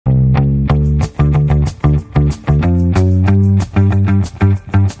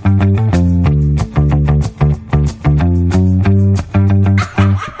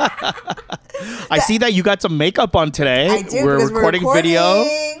see that you got some makeup on today. I do. We're recording video.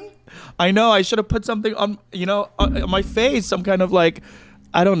 I know. I should have put something on, on my face. Some kind of like,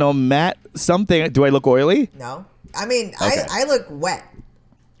 I don't know, matte something. Do I look oily? No. I mean, okay. I look wet.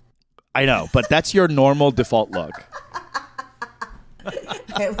 I know, but that's your normal default look.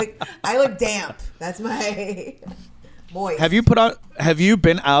 I look damp. That's my moist. Have you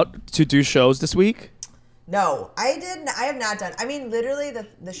been out to do shows this week? No, I have not done. I mean, literally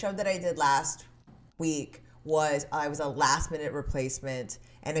the show that I did last week was a last minute replacement,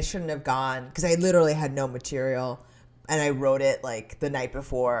 and I shouldn't have gone because I literally had no material, and I wrote it like the night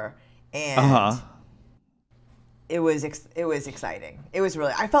before, and it was exciting. It was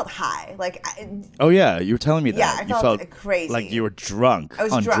really, I felt high. Oh yeah, you were telling me that. Yeah, I felt crazy. Like you were drunk. I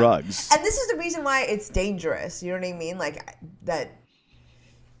was on drunk. Drugs. And this is the reason why it's dangerous. You know what I mean? Like that.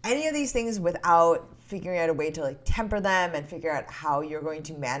 Any of these things without figuring out a way to like temper them and figure out how you're going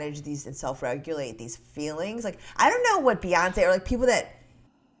to manage these and self-regulate these feelings. Like I don't know what Beyonce or like people that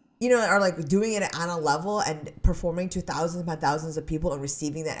are like doing it on a level and performing to thousands upon thousands of people and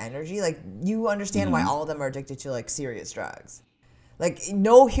receiving that energy. Like you understand why all of them are addicted to like serious drugs. Like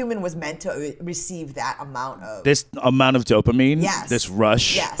no human was meant to receive that amount of dopamine. Yes. This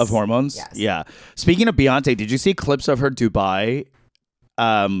rush of hormones. Yes. Yeah. Speaking of Beyonce, did you see clips of her Dubai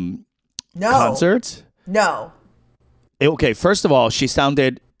concert? No. Okay, first of all, she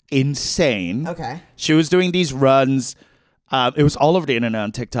sounded insane. Okay. She was doing these runs. It was all over the internet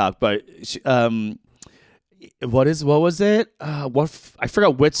on TikTok, but she, what was it? I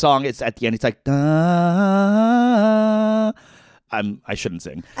forgot which song it's at the end. It's like I shouldn't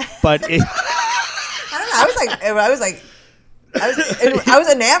sing, but it, I don't know. I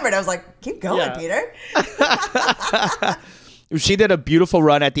was enamored. I was like, keep going, Peter. She did a beautiful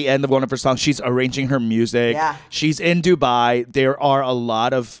run at the end of one of her songs. She's arranging her music. Yeah. She's in Dubai. There are a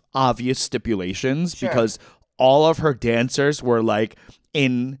lot of obvious stipulations because all of her dancers were like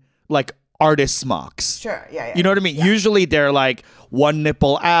in like artist smocks. Sure. Yeah. You know what I mean? Yeah. Usually they're like one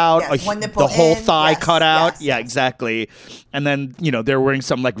nipple out, one nipple the whole in. thigh cut out. Yes. Yeah, exactly. And then, they're wearing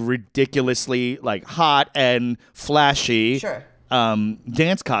some like ridiculously like hot and flashy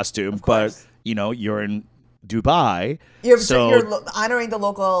dance costume. But, you're in Dubai. You're honoring the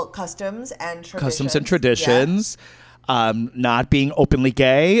local customs and traditions. Not being openly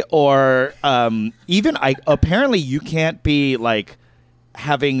gay or even apparently you can't be like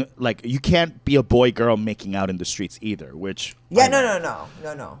having like you can't be a boy girl making out in the streets either, which no.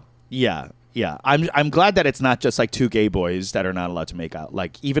 Yeah. I'm glad that it's not just like two gay boys that are not allowed to make out.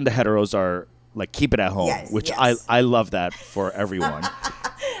 Like even the heteros are like keep it at home, which I love that for everyone.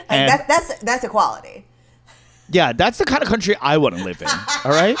 and that's equality. Yeah, that's the kind of country I want to live in.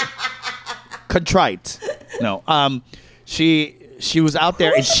 All right? Contrite. No. She was out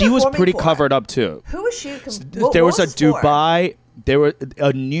there and she was pretty covered up too. Who was she? There was a Dubai. There was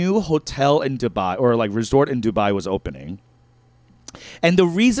a new hotel in Dubai or like resort in Dubai was opening. And the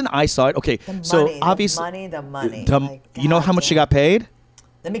reason I saw it, okay, obviously the money. You know how much she got paid?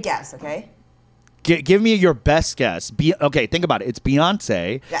 Let me guess, okay? Give me your best guess. Okay, think about it. It's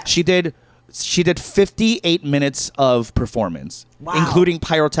Beyonce. Yes. She did 58 minutes of performance, including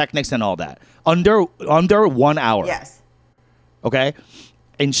pyrotechnics and all that, under 1 hour. Yes. Okay,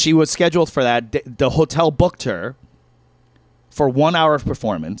 and she was scheduled for that. The hotel booked her for 1 hour of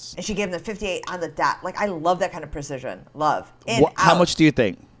performance, and she gave them the 58 on the dot. Like I love that kind of precision. Love. How much do you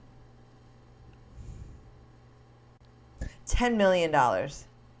think? $10 million.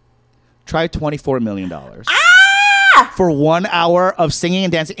 Try $24 million. For 1 hour of singing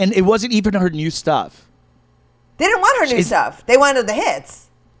and dancing. And it wasn't even her new stuff. They didn't want her new stuff. They wanted the hits.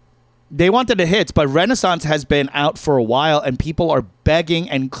 They wanted the hits, but Renaissance has been out for a while and people are begging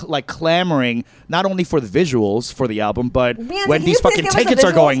and like clamoring not only for the visuals for the album, but when these fucking tickets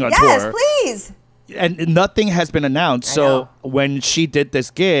are going on tour. Yes, please. And nothing has been announced. So when she did this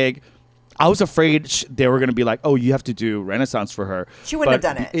gig, I was afraid they were going to be like, oh, you have to do Renaissance for her. She wouldn't have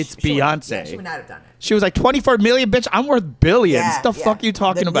done it. It's Beyonce. She would not have done it. She was like, 24 million, bitch, I'm worth billions. The fuck are you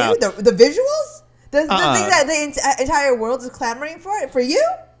talking about? The visuals? The thing that the entire world is clamoring for it? For you?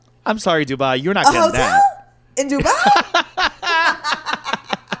 I'm sorry, Dubai. You're not getting that. In Dubai?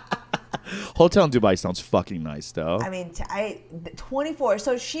 Hotel in Dubai sounds fucking nice, though. I mean, 24.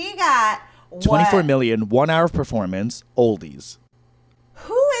 So she got 24 million, 1 hour of performance, oldies.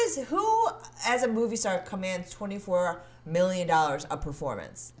 Who as a movie star commands $24 million a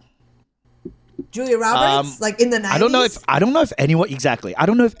performance? Julia Roberts, like in the 90s. I don't know if anyone exactly. I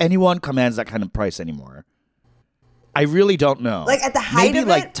don't know if anyone commands that kind of price anymore. I really don't know. Like at the height of it? Maybe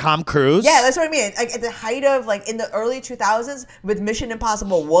like Tom Cruise. Yeah, that's what I mean. Like at the height of like in the early 2000s with Mission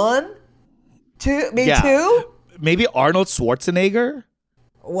Impossible 1. Two? Maybe Arnold Schwarzenegger.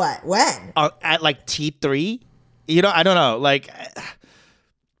 What? When? At like T3. You know, I don't know. Like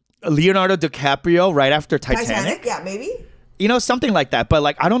Leonardo DiCaprio right after Titanic. Yeah, maybe. You know, something like that. But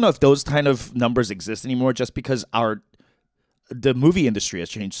like, I don't know if those kind of numbers exist anymore, just because the movie industry has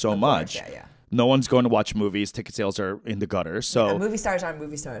changed so much. Yeah. No one's going to watch movies. Ticket sales are in the gutter. So movie stars aren't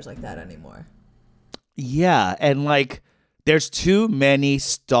movie stars like that anymore. Yeah, and like, there's too many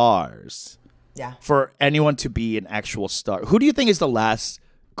stars. Yeah. For anyone to be an actual star. Who do you think is the last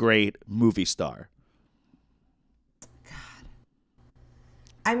great movie star? God.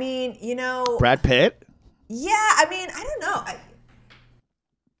 I mean, you know, Brad Pitt? Yeah, I mean, I don't know.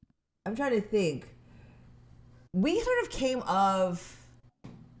 I'm trying to think. We sort of came of...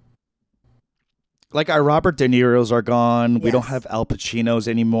 Like, our Robert De Niro's are gone. Yes. We don't have Al Pacino's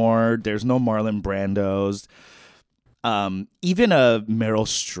anymore. There's no Marlon Brando's. Even a Meryl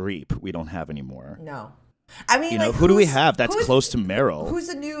Streep we don't have anymore. No. I mean, you know, who do we have that's close to Meryl? Who's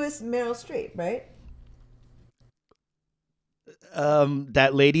the newest Meryl Streep, right?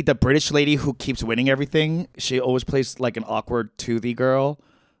 That lady, the British lady who keeps winning everything. She always plays like an awkward toothy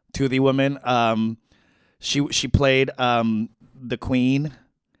woman. She played the Queen.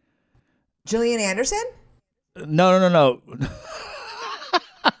 Gillian Anderson? No.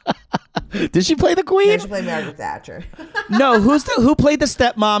 Did she play the Queen? No, she played Margaret Thatcher. No, who played the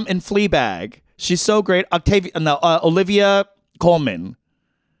stepmom in Fleabag? She's so great. Olivia Coleman.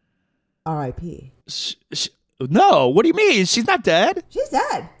 R.I.P. No, what do you mean? She's not dead. She's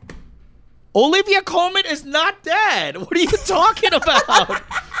dead. Olivia Coleman is not dead. What are you talking about?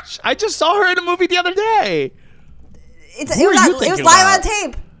 I just saw her in a movie the other day. It was live on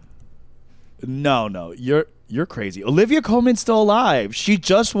tape. No, you're crazy. Olivia Coleman's still alive. She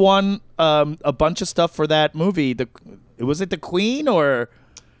just won a bunch of stuff for that movie. Was it The Queen or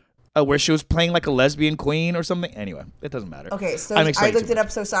where she was playing like a lesbian queen or something? Anyway, it doesn't matter. Okay, so I looked it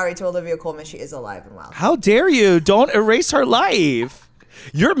up. So sorry to Olivia Coleman. She is alive and well. How dare you? Don't erase her life.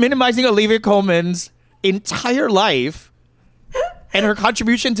 You're minimizing Olivia Coleman's entire life and her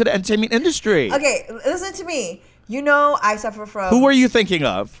contribution to the entertainment industry. Okay, listen to me. You know I suffer from... Who were you thinking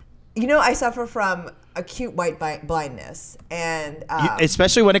of? You know I suffer from acute white blindness. And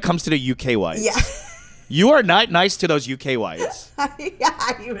especially when it comes to the UK whites. Yeah. You are not nice to those UK whites.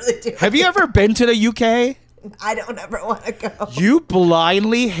 Yeah, you really do. Have you ever been to the UK? I don't ever want to go. You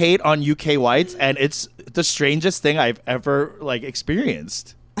blindly hate on UK whites, and it's the strangest thing I've ever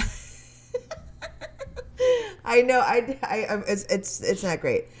experienced. I know. It's not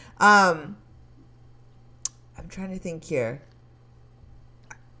great. I'm trying to think here.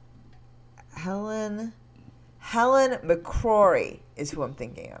 Helen McCrory is who I'm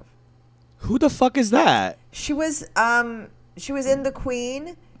thinking of. Who the fuck is that? She was in The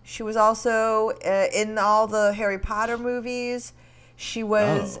Queen. She was also in all the Harry Potter movies. She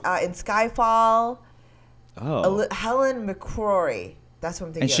was in Skyfall. Oh. Helen McCrory. That's what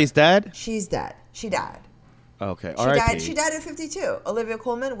I'm thinking. And she's dead? She's dead. She died. Okay. She died at 52. Olivia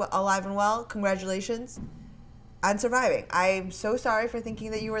Coleman, alive and well. Congratulations on surviving. I'm so sorry for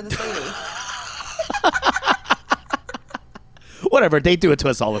thinking that you were this lady. Whatever. They do it to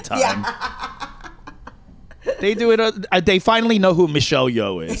us all the time. Yeah. They do it. They finally know who Michelle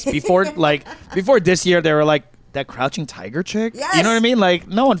Yeoh is. Before this year, they were like, that Crouching Tiger chick? Yes. You know what I mean? Like,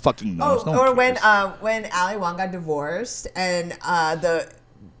 no one fucking knows. When Ali Wong got divorced and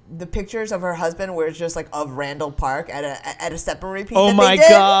the pictures of her husband were just like of Randall Park at a separate repeat. Oh my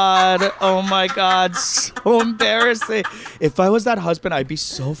god! Oh my god! So embarrassing. If I was that husband, I'd be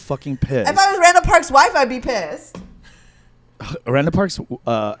so fucking pissed. If I was Randall Park's wife, I'd be pissed. Randall Parks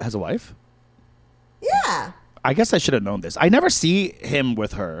has a wife? Yeah. I guess I should have known this. I never see him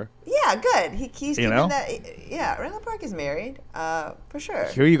with her. Yeah, good. He's you know? Yeah, Randall Park is married, for sure.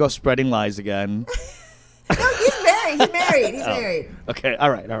 Here you go, spreading lies again. No, he's married. He's married. He's married. Okay,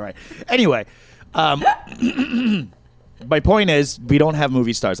 all right. Anyway, my point is, we don't have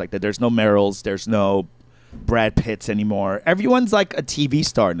movie stars like that. There's no Meryls. There's no Brad Pitts anymore. Everyone's like a TV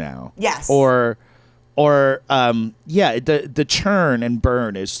star now. Yes. Or the churn and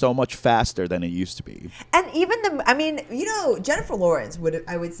burn is so much faster than it used to be. And even Jennifer Lawrence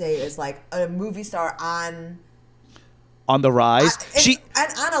I would say is like a movie star on the rise.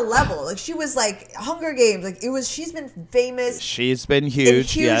 And on a level. Like she was like Hunger Games. Like she's been famous. She's been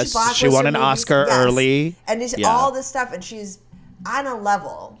huge. Yes. She won an Oscar early. And it's all this stuff, and she's on a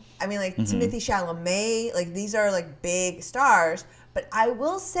level. I mean, like Timothée Chalamet, like these are like big stars. But I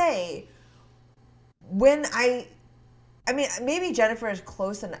will say, maybe Jennifer is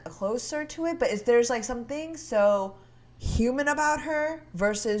closer to it, but there's like something so human about her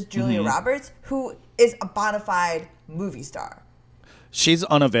versus Julia Roberts, who is a bona fide movie star. She's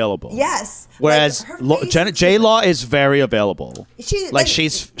unavailable. Yes. Whereas J-Law is very available.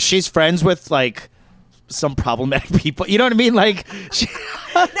 She's friends with like some problematic people. You know what I mean? Like,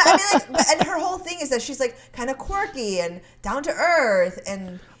 and her whole thing is that she's like kind of quirky and down to earth.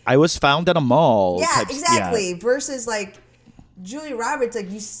 And I was found at a mall. Yeah, exactly. Yeah. Versus like Julia Roberts,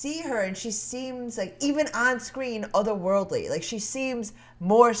 like you see her and she seems like even on screen otherworldly. Like she seems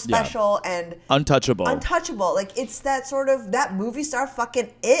more special and untouchable. Like it's that sort of that movie star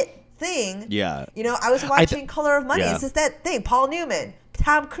fucking it thing. Yeah. You know, I was watching Color of Money. It's just that thing. Paul Newman,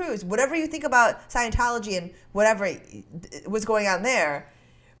 Tom Cruise, whatever you think about Scientology and whatever was going on there.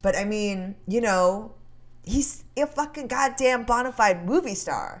 But I mean, you know, he's a fucking goddamn bona fide movie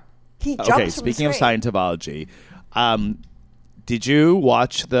star. He jumps from speaking the screen. of Scientology, did you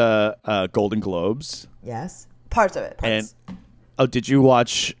watch the Golden Globes? Yes. Parts of it. Parts. And did you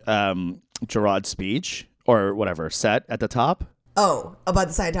watch Gerard's speech or whatever set at the top? Oh, about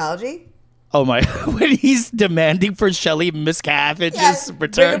the Scientology? Oh my! When he's demanding for Shelley Miscavige's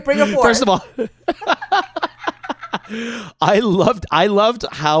return. Bring it forward. First of all, I loved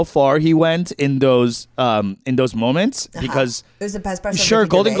how far he went in those moments because it was the best person. Sure,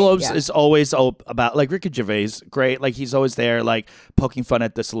 Golden Globes is always about like Ricky Gervais, great. Like he's always there, like poking fun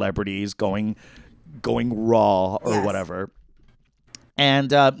at the celebrities, going raw or whatever.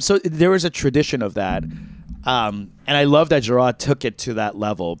 And so there was a tradition of that, and I love that Gerard took it to that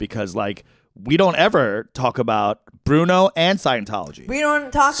level because like we don't ever talk about Bruno and Scientology. We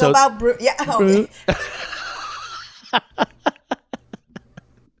don't talk about Bruno. Yeah. Okay.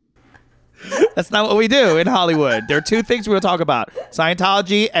 That's not what we do in Hollywood. There are two things we're going to talk about: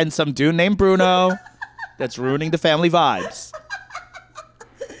 Scientology and some dude named Bruno that's ruining the family vibes.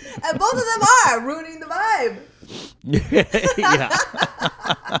 And both of them are ruining the vibe. Yeah.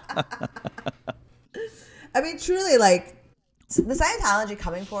 I mean, truly, like the Scientology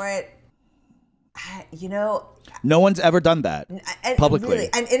coming for it. You know, no one's ever done that publicly. Really,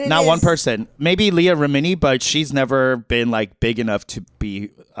 and not one person. Maybe Leah Remini, but she's never been like big enough to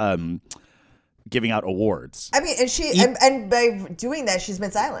be giving out awards. I mean, and by doing that, she's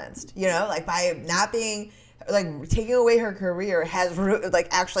been silenced. You know, like by not being like taking away her career has like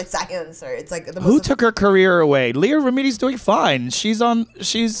actually silenced her. It's like who took her career away? Leah Remini's doing fine. She's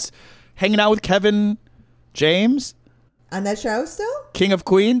hanging out with Kevin James. On that show still? King of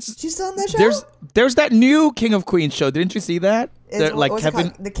Queens? She's still on that show? There's that new King of Queens show. Didn't you see that? Like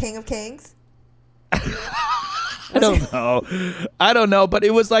Kevin, the King of Kings? I don't know, but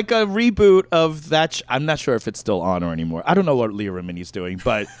it was like a reboot of that. I'm not sure if it's still on or anymore. I don't know what Leah Remini's doing,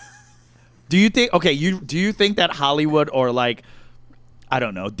 but do you think that Hollywood or like, I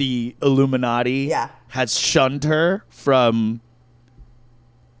don't know, the Illuminati has shunned her from?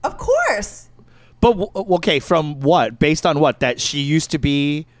 Of course. But okay, from what? Based on what? That she used to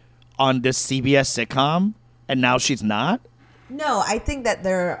be on this CBS sitcom and now she's not? No, I think that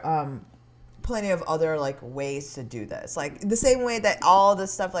there are plenty of other like ways to do this. Like the same way that all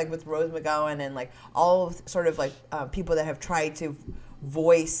this stuff like with Rose McGowan and like all sort of like people that have tried to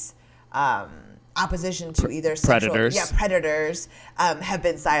voice opposition to either predators have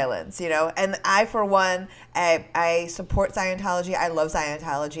been silenced, you know. And I, for one, I support Scientology. I love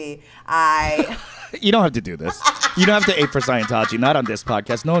Scientology. You don't have to do this. You don't have to ape for Scientology. Not on this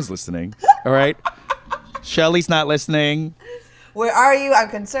podcast. No one's listening. All right. Shelly's not listening. Where are you? I'm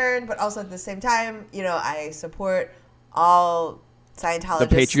concerned, but also at the same time, you know, I support all Scientologists.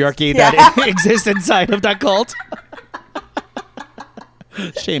 The patriarchy that exists inside of that cult.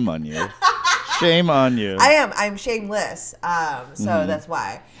 Shame on you. Shame on you. I'm shameless. So that's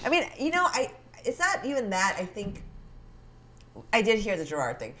why. I mean, you know, it's not even that. I think I did hear the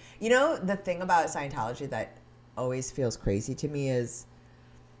Gerard thing. You know, the thing about Scientology that always feels crazy to me is,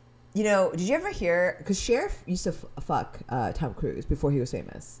 you know, did you ever hear, because Cher used to fuck Tom Cruise before he was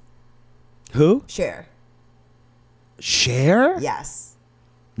famous. Who? Cher. Cher? Yes.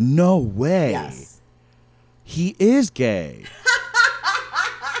 No way. Yes. He is gay.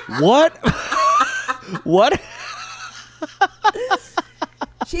 What? What?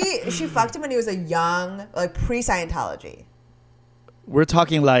 She fucked him when he was a young, like pre-Scientology. We're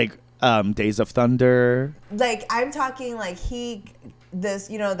talking like Days of Thunder. Like I'm talking like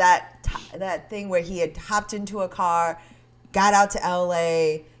that thing where he had hopped into a car, got out to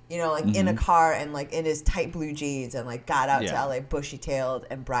LA, you know, like in a car and like in his tight blue jeans and like got out to LA bushy-tailed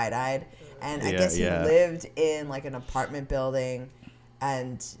and bright-eyed. And I guess he lived in like an apartment building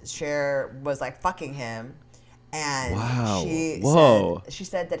and Cher was like fucking him. And she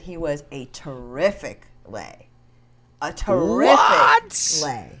said that he was a terrific lay. a terrific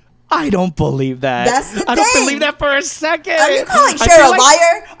lay. I don't believe that. That's the thing. I don't believe that for a second. Are you calling Cher a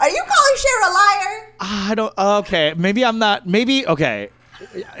liar? Are you calling Cher a liar? I don't. Okay, maybe I'm not. Maybe okay.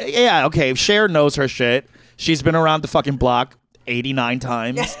 Yeah, okay. Cher knows her shit. She's been around the fucking block 89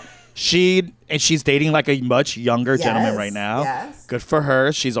 times. She's dating like a much younger gentleman right now. Yes. Good for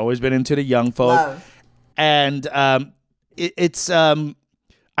her. She's always been into the young folk. Love. And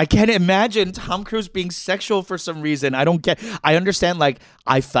I can't imagine Tom Cruise being sexual for some reason. I understand, like,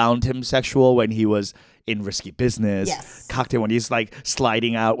 I found him sexual when he was in Risky Business. Yes. Cocktail, when he's like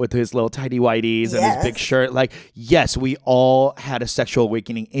sliding out with his little tighty whities and his big shirt. Like, yes, we all had a sexual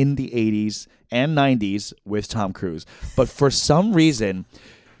awakening in the 80s and 90s with Tom Cruise. But for some reason,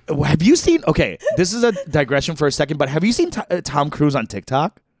 have you seen, okay, this is a digression for a second, but have you seen Tom Cruise on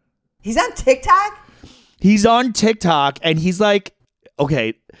TikTok? He's on TikTok? He's on TikTok and he's like,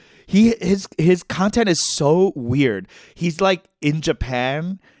 okay, his content is so weird. He's like in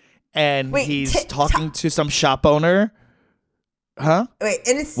Japan and he's talking to some shop owner. Huh? Wait,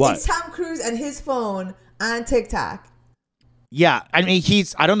 and it's Tom Cruise and his phone on TikTok. Yeah, I mean,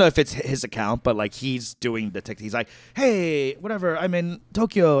 I don't know if it's his account, but like he's doing the TikTok. He's like, hey, whatever, I'm in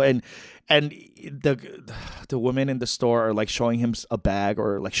Tokyo, and the women in the store are like showing him a bag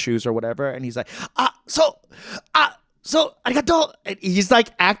or like shoes or whatever, and he's like, so arigato. And he's like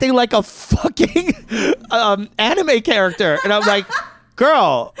acting like a fucking anime character, and I'm like,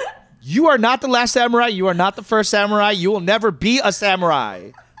 girl, you are not the last samurai. You are not the first samurai. You will never be a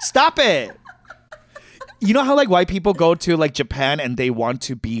samurai. Stop it. You know how like white people go to like Japan and they want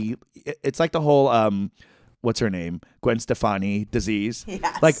to be, it's like the whole what's her name, Gwen Stefani disease.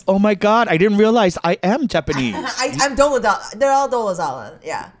 Yes. Like, oh my god, I didn't realize I am Japanese. I'm Dolazawa. They're all Dolazawa.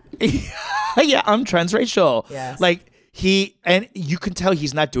 Yeah. Yeah, I'm transracial. Yes. Like and you can tell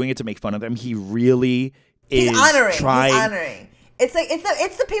he's not doing it to make fun of them. He really is trying. He's honoring. It's like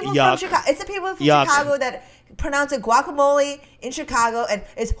it's the people from Chicago. It's the people from Chicago that pronounce it guacamole in Chicago, and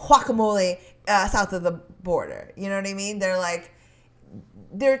it's guacamole south of the border. You know what I mean? They're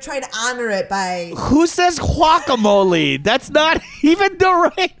trying to honor it by. Who says guacamole? That's not even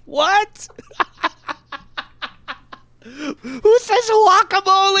the right. What? Who says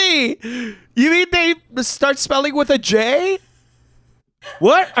guacamole? You mean they start spelling with a J?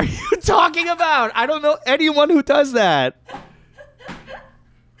 What are you talking about? I don't know anyone who does that.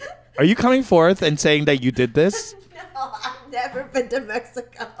 Are you coming forth and saying that you did this? No, I've never been to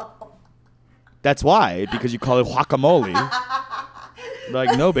Mexico. That's why, because you call it guacamole.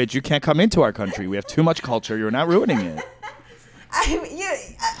 Like, no, bitch, you can't come into our country. We have too much culture. You're not ruining it.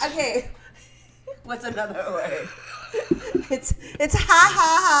 Okay. What's another word? It's ha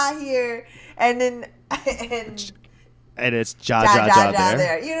ha ha here, and then and it's ja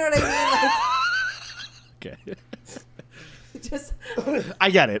there. You know what I mean? Like, okay. Just. I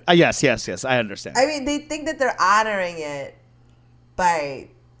get it. Yes. I understand. I mean, they think that they're honoring it by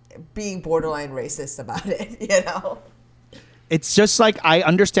being borderline racist about it. You know. It's just like, I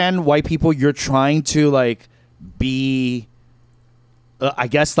understand white people. You're trying to like be. I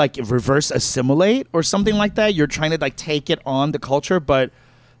guess like reverse assimilate or something like that. You're trying to like take it on the culture, but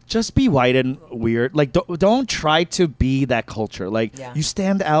just be white and weird. Like don't try to be that culture. Like you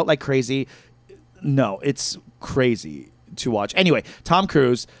stand out like crazy. No, it's crazy to watch. Anyway, Tom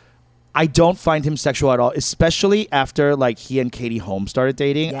Cruise, I don't find him sexual at all, especially after like he and Katie Holmes started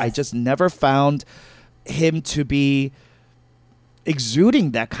dating. Yes. I just never found him to be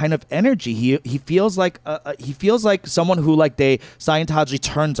exuding that kind of energy. He feels like someone who like Scientology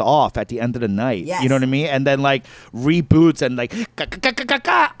turns off at the end of the night. Yes. You know what I mean? And then like reboots and like in his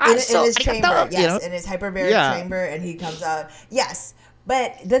chamber, yes, you know? In his hyperbaric chamber, and he comes out. Yes,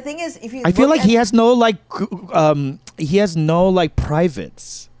 but the thing is, if you I feel like he has no like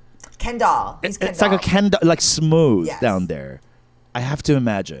privates. Ken doll. He's Ken it's doll. like a Ken doll, like smooth down there. I have to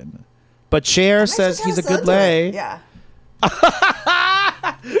imagine. But Cher says he's a good lay. Yeah.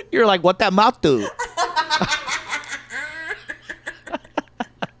 You're like, what that mouth do?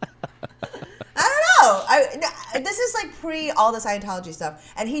 I don't know. This is like pre all the Scientology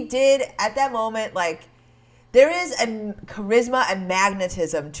stuff, and he did at that moment, like, there is a charisma and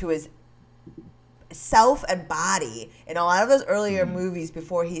magnetism to his self and body in a lot of those earlier movies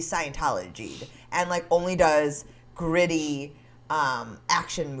before he's Scientology'd and like only does gritty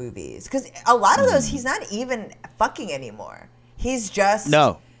action movies, because a lot of those he's not even fucking anymore. He's just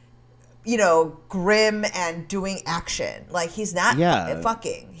grim and doing action. Like, he's not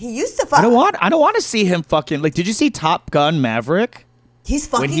fucking. He used to fuck. I don't want to see him fucking. Like, did you see Top Gun Maverick? He's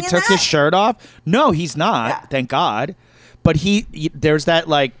fucking when he took his shirt off. No, he's not. Yeah. Thank God. But he there's that,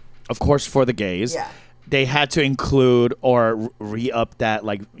 like, of course, for the gays. Yeah. they had to include or re-up that,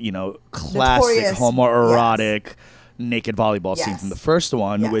 like, you know, classic Notorious. homoerotic naked volleyball scene from the first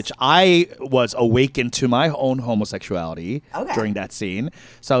one, which I was awakened to my own homosexuality during that scene.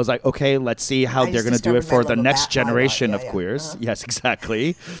 So I was like, okay, let's see how they're going to do it for the next generation of queers. Yes,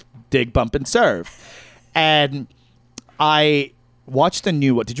 exactly. Dig, bump, and serve. And I watched the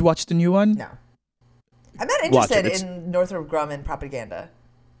new one. Did you watch the new one? No. I'm not interested in Northrop Grumman propaganda.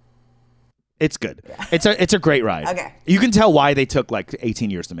 It's good. It's a great ride. Okay. You can tell why they took like 18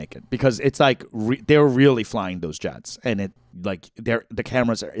 years to make it, because it's like they were really flying those jets, and it like the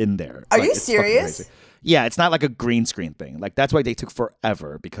cameras are in there. Are like, you serious? Yeah, it's not like a green screen thing. Like that's why they took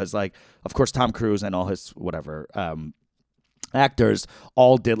forever, because like of course Tom Cruise and all his whatever actors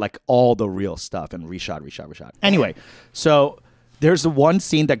all did like all the real stuff and reshot. Anyway, so there's the one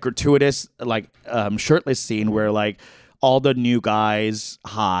scene, that gratuitous like shirtless scene where like all the new guys,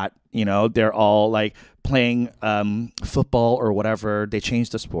 hot, you know, they're all like playing football or whatever. They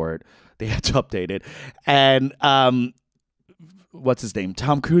changed the sport. They had to update it. And what's his name?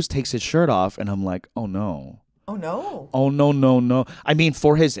 Tom Cruise takes his shirt off, and I'm like, oh no. Oh no. Oh no. I mean,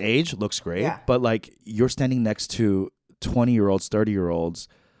 for his age, looks great, but like you're standing next to 20-year-olds, 30-year-olds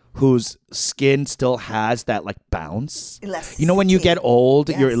whose skin still has that like bounce. Elasticity. You know, when you get old,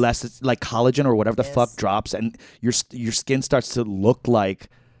 your like collagen or whatever the fuck drops, and your skin starts to look like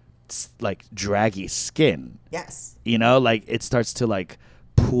draggy skin. Yes. You know, like it starts to like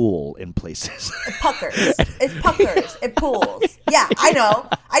pool in places. It puckers. It puckers. It pools. Yeah, I know.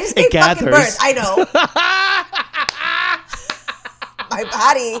 I just gave fucking birth. I know. My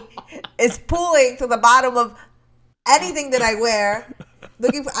body is pooling to the bottom of anything that I wear.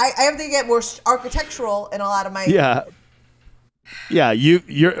 Looking for, I have to get more architectural in a lot of my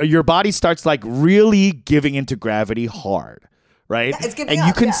your body starts like really giving into gravity hard, right? Yeah, it's giving and up,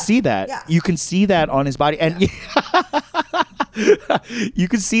 you can see that. Yeah. You can see that on his body, and you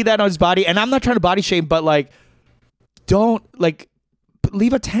can see that on his body. And I'm not trying to body shame, but like, don't like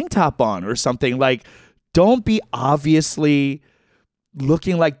leave a tank top on or something. Like, don't be obviously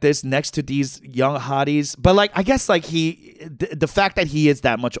looking like this next to these young hotties. But like, I guess like the fact that he is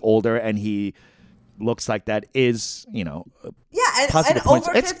that much older and he looks like that is, you know, positive points.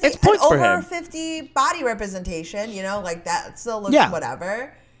 Over 50, it's points for over him. 50 body representation, you know, like that still looks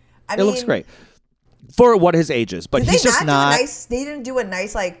whatever. I mean, it looks great for what his age is, but he's just not. They didn't do a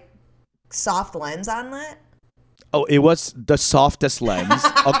nice like soft lens on that. Oh, it was the softest lens.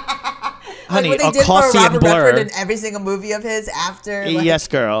 Honey, like what they did for Robert Redford in every single movie of his after. Like, yes,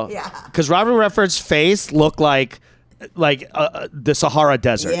 girl. Yeah. Because Robert Redford's face looked like the Sahara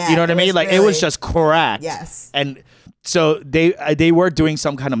Desert. Yeah, you know what I mean? Like really, it was just cracked. Yes. And so they were doing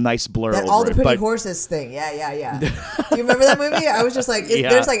some kind of nice blur that over all the pretty it, horses thing. Yeah. Do you remember that movie? I was just like,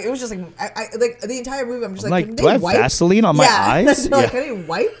 there's like, it was just like, I like the entire movie. I'm just like, can do I have wipe? Vaseline on my eyes? Like, can they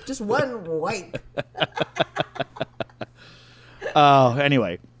wipe? Just one wipe. Oh,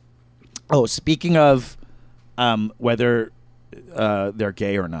 anyway. Oh, speaking of whether they're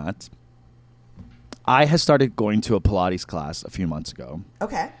gay or not, I had started going to a Pilates class a few months ago.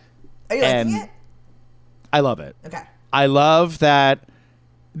 Okay. Are you liking it? I love it. Okay. I love that.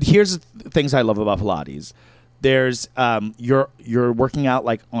 Here's the things I love about Pilates. There's you're working out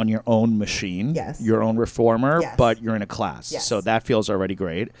like on your own machine, your own reformer, but you're in a class. Yes. So that feels already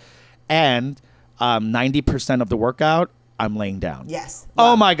great. And 90% of the workout, I'm laying down. Yes.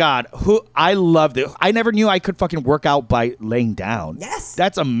 Oh my God. I loved it. I never knew I could fucking work out by laying down. Yes.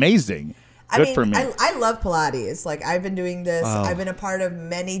 That's amazing. Good for me. I love Pilates. Like, I've been doing this. I've been a part of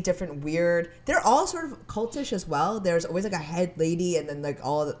many different weird. They're all sort of cultish as well. There's always like a head lady, and then like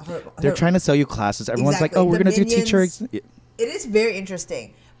all they're trying to sell you classes. Everyone's like, oh, we're going to do teacher. It is very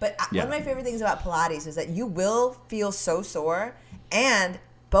interesting. But one of my favorite things about Pilates is that you will feel so sore, and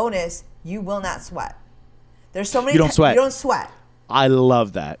bonus, you will not sweat. There's so many. You don't sweat. You don't sweat. I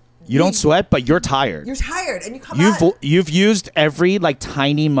love that. You don't sweat, but you're tired. You're tired, and you come out. You've used every like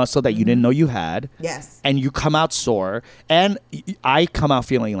tiny muscle that you didn't know you had. Yes. And you come out sore, and I come out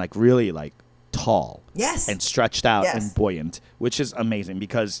feeling like really like tall. Yes. And stretched out and buoyant, which is amazing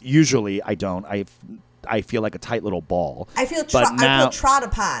because usually I don't. I feel like a tight little ball. I feel trod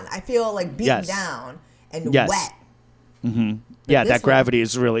upon. I feel like beaten down and wet. Mm-hmm. Yeah, that gravity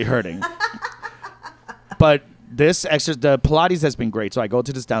is really hurting. But the Pilates has been great. So I go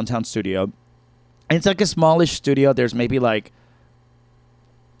to this downtown studio, and it's like a smallish studio. There's maybe like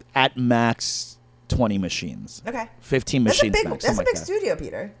at max 20 machines. Okay. 15 machines. That's a big studio,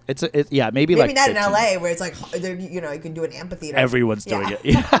 Peter. Maybe like not 15. in LA where it's like you can do an amphitheater. Everyone's doing it.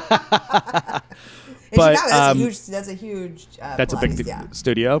 Yeah. But Chicago, that's a huge that's a big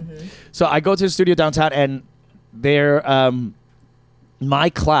studio. So I go to the studio downtown, and they're my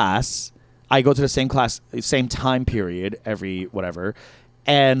class. I go to the same time period every whatever,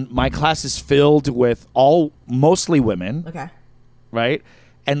 and my class is filled with mostly women. Okay. Right,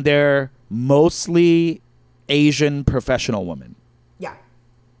 and they're mostly Asian professional women. Yeah.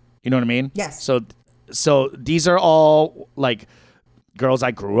 You know what I mean? Yes. So these are all like girls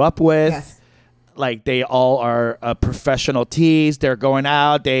I grew up with. Yes. Like they all are professional tees. They're going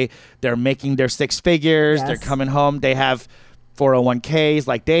out. They're making their 6 figures. Yes. They're coming home. They have 401ks.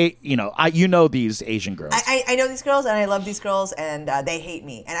 Like you know these Asian girls. I know these girls, and I love these girls, and they hate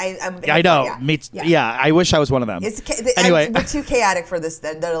me. And I know. Yeah. I wish I was one of them. Anyway, we're too chaotic for this.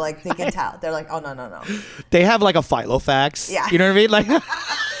 Then they're like, they can tell. They're like, oh no. They have like a Filofax. Yeah. You know what I mean? Like,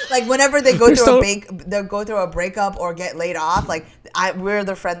 like whenever they go through a breakup or get laid off, like we're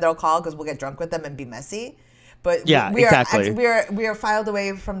their friend they'll call because we'll get drunk with them and be messy. But exactly. We are filed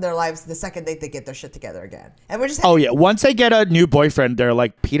away from their lives the second they get their shit together again. And we're just once they get a new boyfriend, they're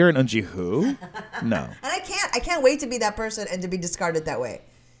like, Peter and Eunji who? No. And I can't wait to be that person and to be discarded that way.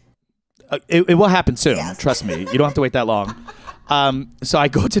 It will happen soon. Yes. Trust me. You don't have to wait that long. So I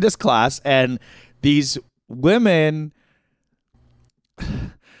go to this class, and these women,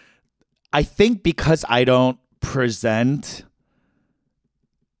 I think because I don't present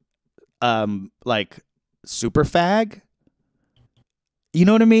like super fag, you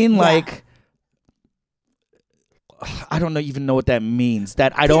know what I mean? Yeah. Like I don't even know what that means.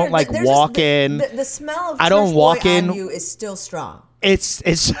 That I don't like walk in. The smell of I don't walk in. On you is still strong. It's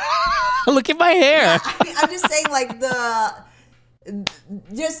look at my hair. Yeah, I mean, I'm just saying, like the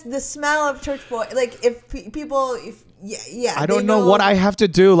smell of church boy. Like if people, I don't know what I have to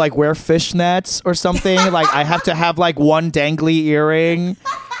do. Like wear fishnets or something. Like I have to have like one dangly earring.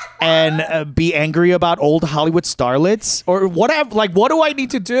 And be angry about old Hollywood starlets or whatever. Like, what do I need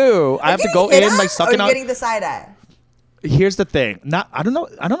to do? I have to go in, like, sucking out. Getting the side eye. Here's the thing. I don't know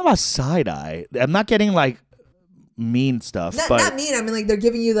about side eye. I'm not getting like mean stuff. Not mean. I mean, like they're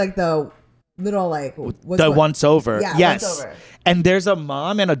giving you like the little like once over. Yeah, yes. once over. And there's a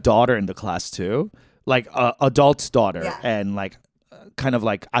mom and a daughter in the class too, like adult's daughter, and like kind of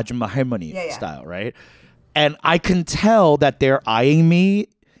like Ajumma Harmony style, right? And I can tell that they're eyeing me.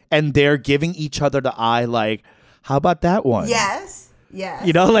 And they're giving each other the eye, like, how about that one? Yes.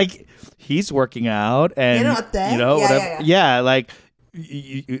 You know, like he's working whatever. Yeah, like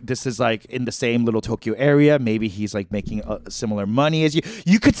this is like in the same little Tokyo area. Maybe he's like making similar money as you.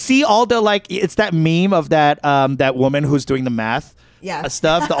 You could see all the like. It's that meme of that woman who's doing the math.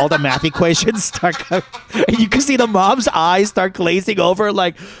 Stuff, all the math equations start coming, and you can see the mom's eyes start glazing over,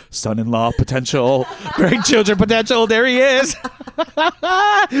 like son-in-law potential, grandchildren potential. There he is.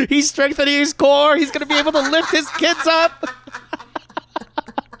 He's strengthening his core. He's gonna be able to lift his kids up.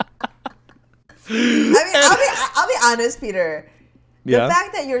 I mean, I'll be honest, Peter. The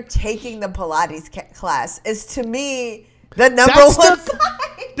fact that you're taking the Pilates class is to me the number one sign.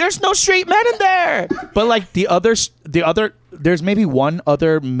 There's no straight men in there. But like the other, there's maybe one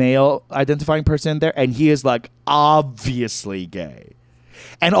other male identifying person in there, and he is like obviously gay.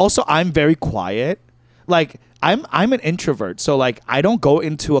 And also, I'm very quiet. Like I'm an introvert, so like I don't go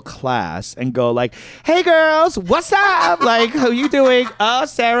into a class and go like, "Hey girls, what's up? Like, how you doing? Oh,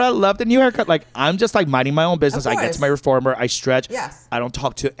 Sarah, love the new haircut." Like I'm just like minding my own business. I get to my reformer, I stretch. Yes. I don't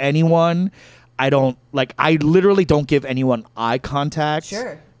talk to anyone. I literally don't give anyone eye contact.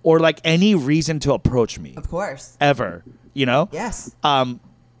 Sure. Or like any reason to approach me. Of course. Ever. You know? Yes.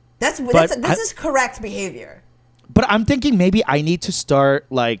 This is correct behavior. But I'm thinking maybe I need to start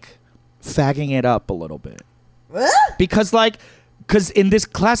like fagging it up a little bit. What? Because in this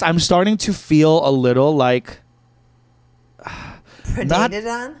class I'm starting to feel a little like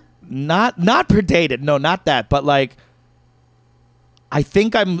predated on? Not predated. No, not that. But like I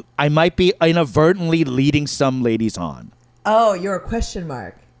think I might be inadvertently leading some ladies on. Oh, you're a question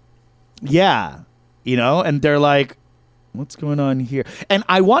mark. Yeah. You know, and they're like, what's going on here? And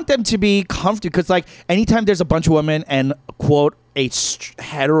I want them to be comfortable because like anytime there's a bunch of women and quote a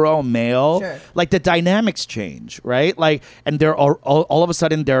hetero male, sure. like the dynamics change, right? Like, and they're all of a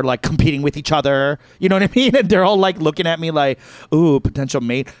sudden they're like competing with each other. You know what I mean? And they're all like looking at me like, ooh, potential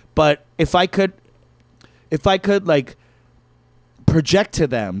mate. But if I could like project to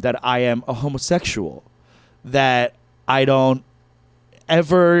them that I am a homosexual, that I don't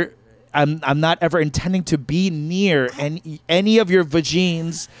ever, I'm not ever intending to be near any of your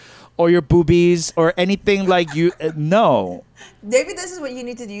vagines or your boobies or anything like you. No. Maybe this is what you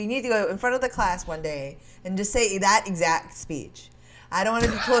need to do. You need to go in front of the class one day and just say that exact speech. I don't want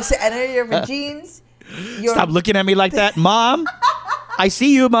to be close to any of your vagines, Stop looking at me like that, Mom. I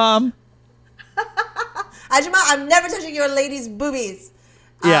see you, Mom. Ajima, I'm never touching your lady's boobies.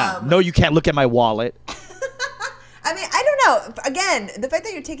 Yeah, no, you can't look at my wallet. I mean, I don't know. Again, the fact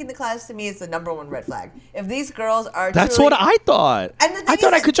that you're taking the class to me is the number one red flag. If these girls are That's truly, what I thought. I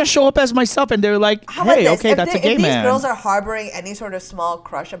thought I could just show up as myself and they're like, hey, okay, that's a gay man. If these girls are harboring any sort of small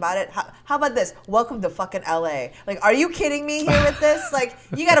crush about it, how about this? Welcome to fucking LA. Like, are you kidding me here with this? Like,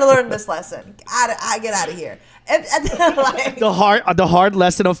 you got to learn this lesson. Get out of here. Like, the hard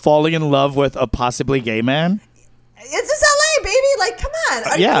lesson of falling in love with a possibly gay man? It's just LA, baby. Like, come on.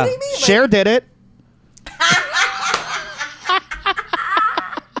 Are you kidding me? Like, Cher did it.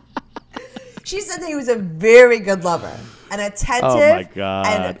 She said that he was a very good lover and attentive oh my God.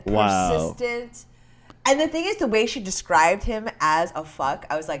 And persistent. And the thing is, the way she described him as a fuck,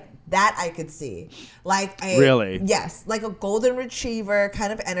 I was like, that I could see. Like really? Yes. Like a golden retriever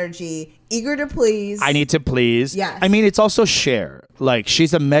kind of energy, eager to please. I need to please. Yes. I mean, it's also Cher. Like,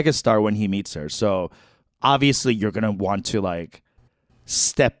 she's a megastar when he meets her. So obviously you're going to want to like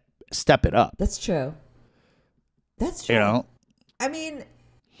step it up. That's true. That's true. You know? I mean,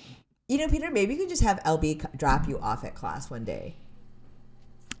 you know, Peter, maybe you can just have LB drop you off at class one day.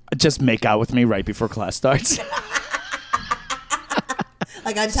 Just make out with me right before class starts.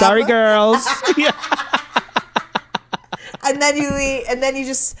 Like on top Sorry, girls. Yeah. And then you leave, and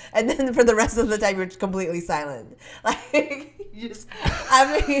then for the rest of the time you're completely silent. Like you just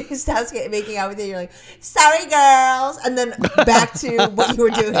after you stop making out with you, you're like, "Sorry, girls," and then back to what you were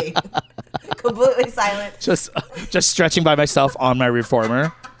doing. Completely silent. Just stretching by myself on my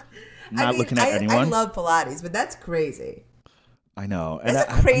reformer. Not looking at anyone. I love Pilates, but that's crazy. I know. That's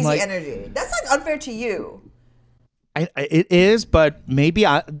a crazy energy. That's like unfair to you. It is, but maybe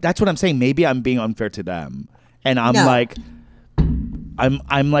that's what I'm saying. Maybe I'm being unfair to them, and I'm like,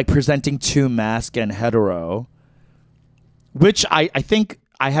 I'm like presenting too masc and hetero, which I think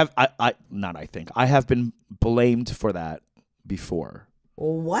I have been blamed for that before.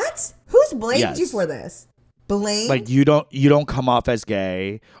 What? Who's blamed you for this? Blamed? Like you don't come off as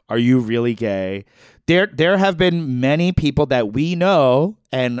gay. Are you really gay? There have been many people that we know,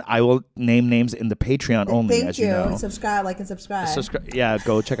 and I will name names in the Patreon only. Thank as you know. Subscribe, like, and subscribe. Yeah,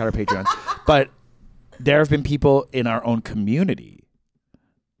 go check out our Patreon. But there have been people in our own community,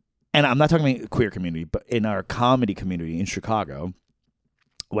 and I'm not talking about queer community, but in our comedy community in Chicago.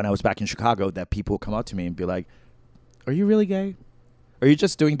 When I was back in Chicago, that people would come up to me and be like, "Are you really gay? Are you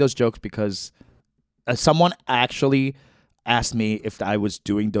just doing those jokes because?" Someone actually asked me if I was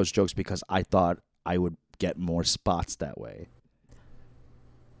doing those jokes because I thought I would get more spots that way.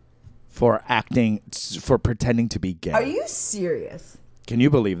 For pretending to be gay. Are you serious? Can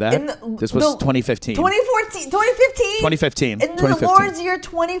you believe that? This was 2015. 2014, 2015? 2015. In the Lord's year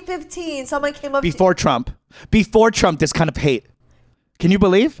 2015, someone came up Before Trump, this kind of hate. Can you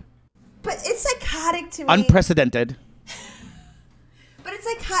believe? But it's psychotic to me. Unprecedented. But it's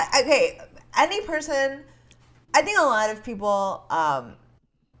like, okay, any person, I think a lot of people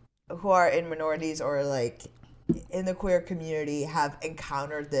who are in minorities or like in the queer community have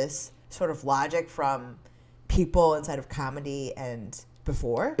encountered this sort of logic from people inside of comedy and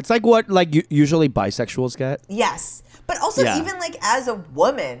before. It's like what usually bisexuals get. Yes. But also even like as a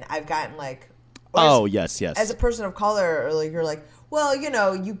woman, I've gotten like, yes. As a person of color, or like you're like, well, you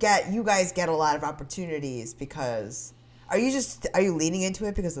know, you guys get a lot of opportunities because are you leaning into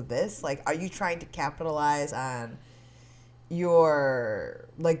it because of this? Like, are you trying to capitalize on your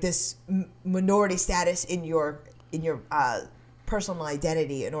like this minority status in your personal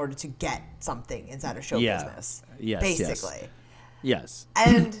identity in order to get something inside of show business? Yes. Basically. Yes.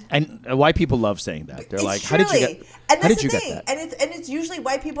 And white people love saying that. They're like, how did you get that? And it's usually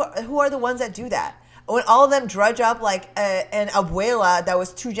white people who are the ones that do that. When all of them drudge up like an abuela that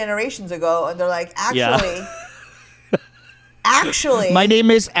was 2 generations ago, and they're like, actually, my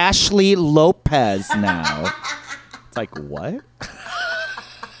name is Ashley Lopez now. It's like, what?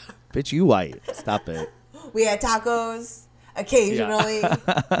 Bitch, you white. Stop it. We had tacos occasionally.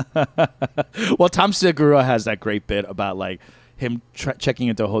 Yeah. Well, Tom Segura has that great bit about like him checking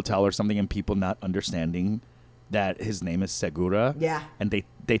into a hotel or something and people not understanding that his name is Segura. Yeah. And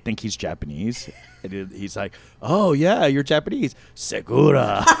they think he's Japanese. And he's like, oh, yeah, you're Japanese.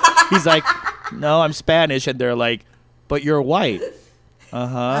 Segura. He's like, no, I'm Spanish. And they're like, but you're white.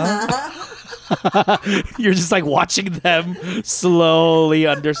 You're just like watching them slowly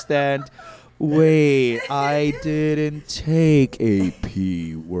understand. Wait, I didn't take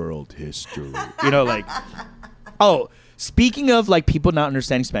AP World History. You know, like, oh, speaking of like people not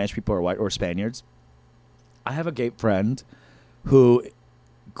understanding Spanish, people are white or Spaniards. I have a gay friend who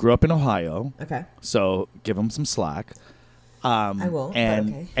grew up in Ohio. Okay. So give him some slack. I will. And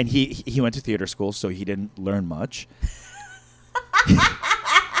okay. and he went to theater school, so he didn't learn much.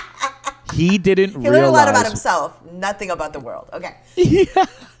 He didn't. He learned a lot about himself, nothing about the world. Okay. Yeah.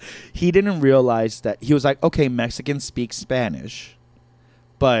 He didn't realize that. He was like, okay, Mexicans speak Spanish,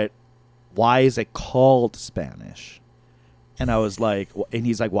 but why is it called Spanish? And I was like, and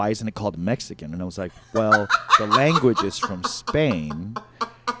he's like, why isn't it called Mexican? And I was like, well, the language is from Spain.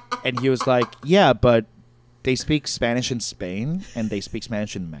 And he was like, yeah, but they speak Spanish in Spain and they speak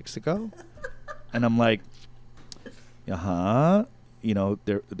Spanish in Mexico. And I'm like, you know,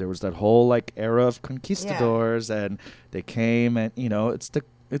 there was that whole like era of conquistadors, and they came, and you know, it's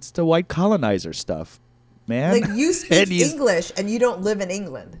the white colonizer stuff, man. Like, you speak English and you don't live in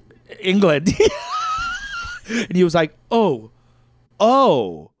England. And he was like, oh,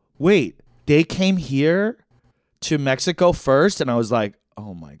 wait, they came here to Mexico first? And I was like,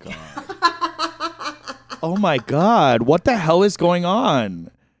 oh my God. Oh my God, what the hell is going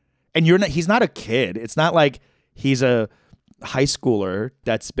on? And he's not a kid. It's not like he's a high schooler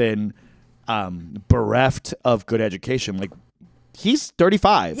that's been bereft of good education. Like, he's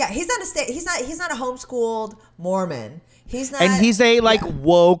 35. Yeah, he's not a homeschooled Mormon. He's not, and he's a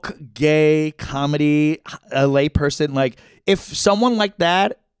woke gay comedy LA person. Like, if someone like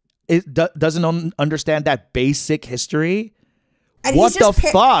that doesn't understand that basic history, and what the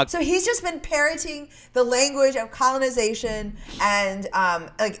fuck? So he's just been parroting the language of colonization and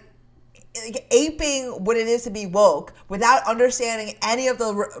like aping what it is to be woke without understanding any of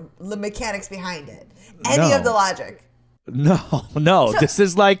the mechanics behind it, any of the logic. No. So, this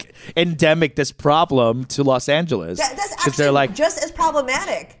is like endemic, this problem to Los Angeles. That's actually just as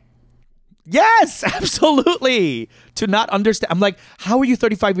problematic. Yes, absolutely. To not understand. I'm like, how are you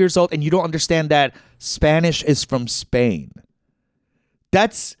 35 years old and you don't understand that Spanish is from Spain?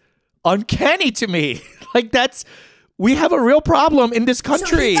 That's uncanny to me. Like, we have a real problem in this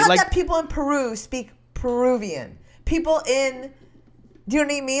country. So he thought that people in Peru speak Peruvian. People in... Do you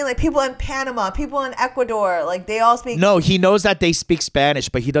know what I mean? Like, people in Panama, people in Ecuador, like, they all speak... No, he knows that they speak Spanish,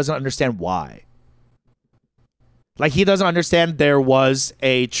 but he doesn't understand why. Like, he doesn't understand there was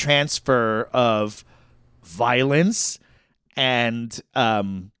a transfer of violence and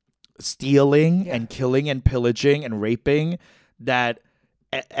stealing and killing and pillaging and raping that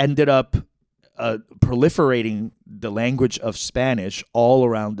ended up proliferating the language of Spanish all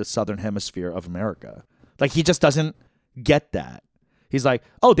around the southern hemisphere of America. Like, he just doesn't get that. He's like,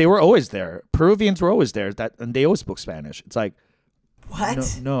 oh, they were always there. Peruvians were always there, and they always spoke Spanish. It's like,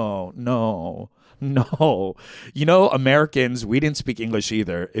 what? No. You know, Americans, we didn't speak English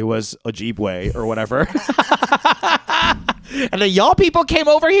either. It was Ojibwe or whatever. And then y'all people came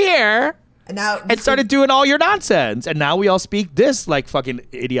over here and started doing all your nonsense. And now we all speak this like fucking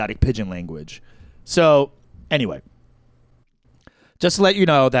idiotic pigeon language. So anyway, just to let you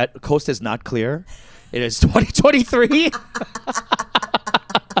know that coast is not clear. It is 2023.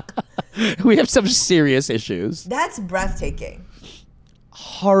 We have some serious issues. That's breathtaking.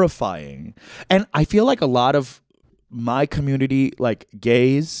 Horrifying. And I feel like a lot of my community, like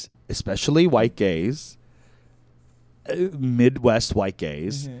gays, especially white gays, Midwest white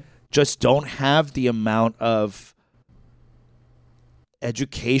gays, just don't have the amount of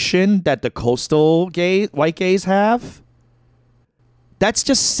education that the coastal white gays have. That's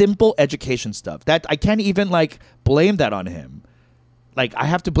just simple education stuff. That I can't even like blame that on him. Like, I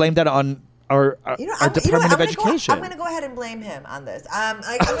have to blame that on our Department of Education. I'm going to go ahead and blame him on this.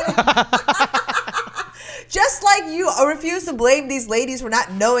 Just like you refuse to blame these ladies for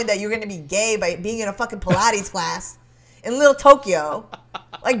not knowing that you're going to be gay by being in a fucking Pilates class in Little Tokyo.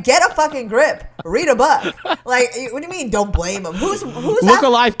 Like, get a fucking grip. Read a book. Like, what do you mean don't blame him? Who's Look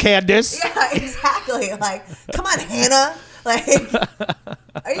alive, Candace. Yeah, exactly. Like, come on, Hannah. Like,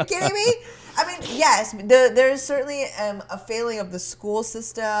 are you kidding me? I mean, yes, there's certainly a failing of the school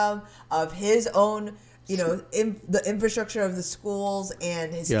system, of his own, you know, the infrastructure of the schools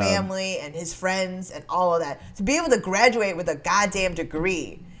and his family and his friends and all of that. To be able to graduate with a goddamn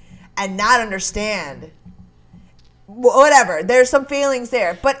degree and not understand, whatever, there's some failings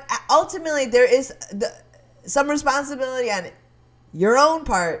there. But ultimately, there is some responsibility on your own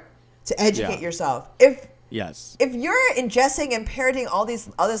part to educate yourself. Yes. If you're ingesting and parroting all this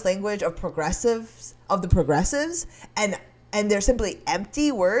language of the progressives, and they're simply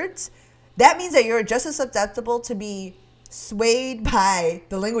empty words, that means that you're just as susceptible to be swayed by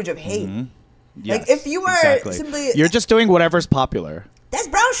the language of hate. Yes, like, if you are simply... You're just doing whatever's popular. That's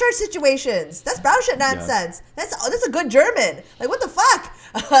brown shirt situations. That's brown shirt nonsense. Yeah. That's a good German. Like, what the fuck?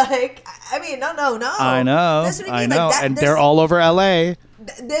 Like, I mean, no. I know. That's what I mean. I know. Like, and they're all over LA.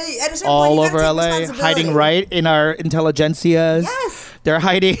 They at a certain all point, over LA, hiding right in our intelligentsias. Yes. They're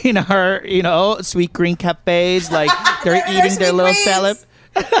hiding in our, sweet green cafes. Like they're eating their little salad.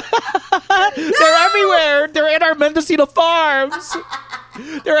 They're everywhere. They're in our Mendocino farms.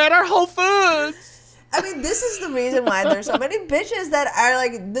 They're at our Whole Foods. I mean, this is the reason why there's so many bitches that are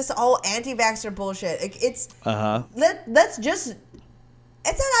like this whole anti-vaxxer bullshit. Like, it's let's just.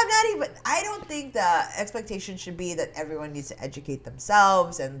 It's not. I'm not even. I don't think the expectation should be that everyone needs to educate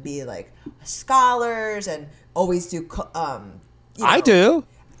themselves and be like scholars and always do. I do.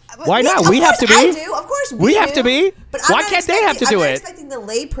 Why not? We have to be. I do. Of course, we have to be. But why can't they have to do it? I'm not expecting the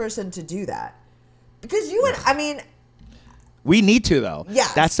layperson to do that because you and I mean. We need to, though. Yeah.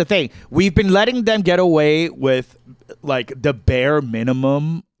 That's the thing. We've been letting them get away with like the bare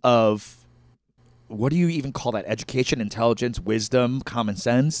minimum of. What do you even call that? Education, intelligence, wisdom, common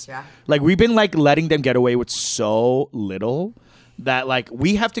sense. Yeah. Like we've been like letting them get away with so little that like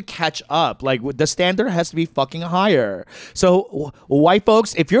we have to catch up. Like the standard has to be fucking higher. So white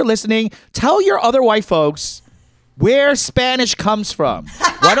folks, if you're listening, tell your other white folks where Spanish comes from.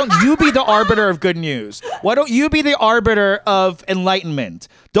 Why don't you be the arbiter of good news? Why don't you be the arbiter of enlightenment?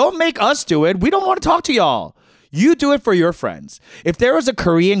 Don't make us do it. We don't want to talk to y'all. You do it for your friends. If there was a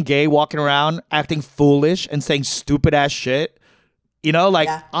Korean gay walking around acting foolish and saying stupid ass shit,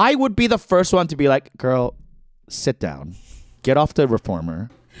 I would be the first one to be like, girl, sit down. Get off the reformer.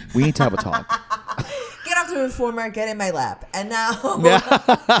 We need to have a talk. Get off the reformer, get in my lap. And now,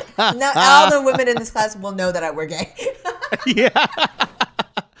 now all the women in this class will know that we're gay. Yeah.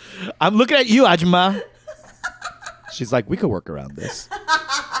 I'm looking at you, Ajma. She's like, we could work around this.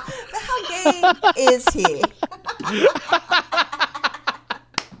 But how gay is he?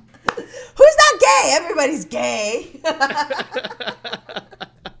 Who's not gay? Everybody's gay.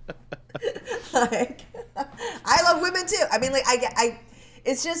 Like, I love women too. I mean, like,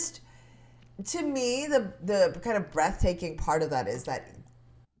 it's just, to me, the kind of breathtaking part of that is that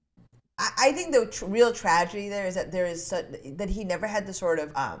I think the real tragedy there is that that he never had the sort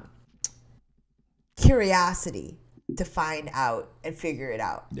of curiosity to find out and figure it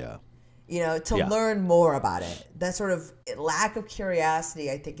out. Yeah. To learn more about it. That sort of lack of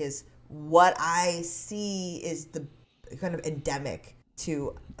curiosity, I think, is what I see is the kind of endemic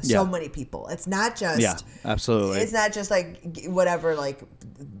to so many people. It's not just absolutely. It's not just like whatever, like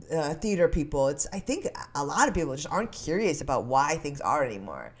theater people. I think a lot of people just aren't curious about why things are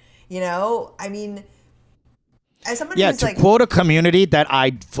anymore. I mean, as somebody who's to quote a community that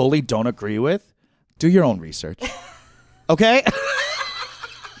I fully don't agree with, do your own research. Okay?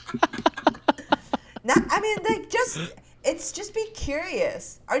 Just be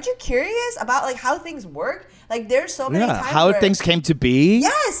curious. Aren't you curious about like how things work? Like there's so many times how things came to be.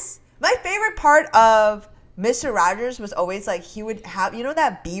 Yes. My favorite part of Mr. Rogers was always like he would have,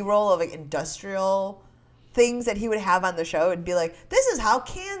 that B-roll of like industrial things that he would have on the show. It'd be like, this is how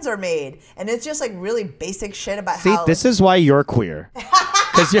cans are made. And it's just like really basic shit about how. See, this is why you're queer.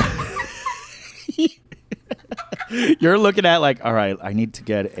 Because you're looking at like, all right, I need to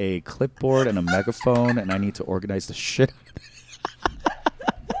get a clipboard and a megaphone and I need to organize the shit.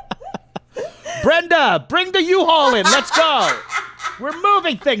 Brenda, bring the U-Haul in. Let's go. We're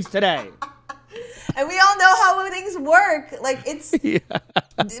moving things today. And we all know how things work. Like it's,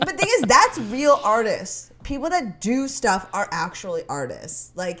 but the thing is, that's real artists. People that do stuff are actually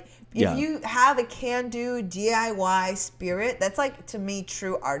artists. Like if you have a can-do DIY spirit, that's like, to me,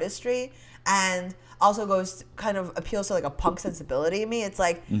 true artistry. And also appeals to like a punk sensibility in me. It's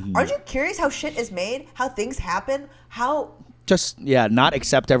like, aren't you curious how shit is made? How things happen? How... Just, not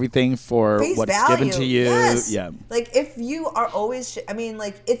accept everything for what's given to you. Yes. Yeah. Like, if you are always... I mean,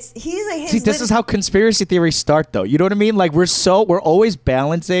 like, See, this is how conspiracy theories start, though. You know what I mean? Like, we're always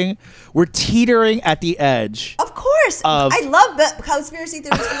balancing. We're teetering at the edge. Of course. I love conspiracy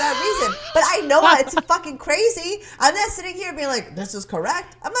theories for that reason. But I know it's fucking crazy. I'm not sitting here being like, this is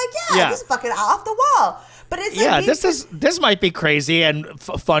correct. I'm like, this is fucking off the wall. But it's like this might be crazy and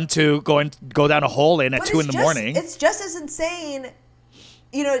fun to go down a hole in at 2 in the morning. It's just as insane.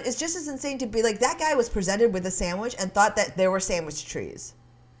 It's just as insane to be like, that guy was presented with a sandwich and thought that there were sandwich trees.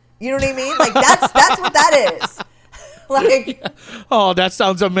 You know what I mean? Like that's what that is. Like, oh, that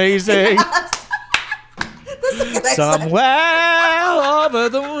sounds amazing. Yes. Somewhere over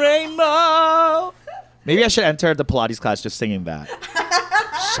the rainbow. Maybe I should enter the Pilates class just singing that.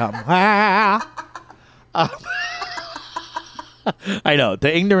 Somewhere. I know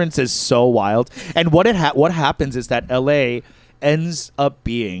the ignorance is so wild, and what happens is that LA ends up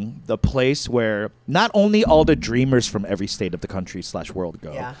being the place where not only all the dreamers from every state of the country / world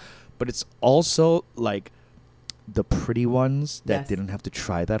go, but it's also like the pretty ones that Yes. didn't have to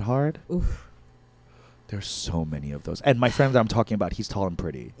try that hard. Oof. There's so many of those. And my friend that I'm talking about, he's tall and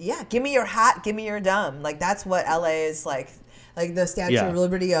pretty. Yeah, give me your hot, give me your dumb. Like that's what LA is like. Like the Statue Yeah. of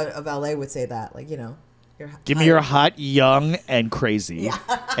Liberty of LA would say that. Like, you know, Give me your hot, young, and crazy. Yeah.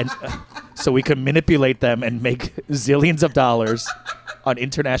 And so we can manipulate them and make zillions of dollars on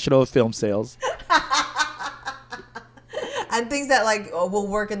international film sales. and things that like will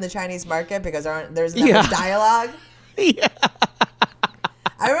work in the Chinese market because there's not much dialogue. Yeah.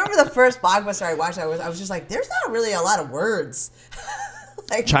 I remember the first blockbuster I watched. I was just like, there's not really a lot of words.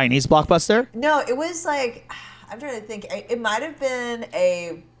 Like Chinese blockbuster? No, it was like I'm trying to think. It might have been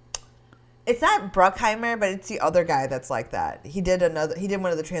a. It's not Bruckheimer, but it's the other guy that's like that. He did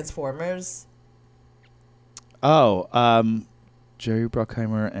one of the Transformers. Oh, Jerry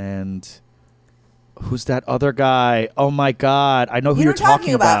Bruckheimer and who's that other guy? Oh my God, I know who you're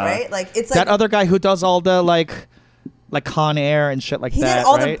talking about, right? Like it's like that other guy who does all the like Con Air and shit like he that. did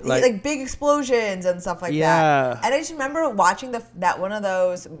all right? the like big explosions and stuff like that. And I just remember watching that one of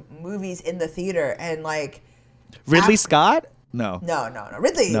those movies in the theater and like Ridley Scott. No.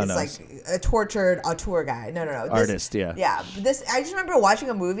 Ridley is like a tortured auteur guy. No. Artist, yeah. Yeah. I just remember watching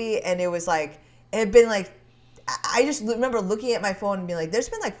a movie and it was like, it had been like, I just remember looking at my phone and being like, there's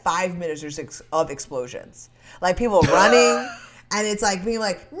been like 5 minutes of explosions. Like people running and it's like being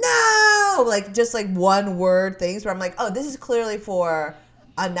like, no! Like just like one word things where I'm like, oh, this is clearly for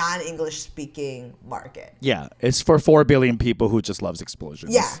a non-English speaking market. Yeah, it's for 4 billion people who just loves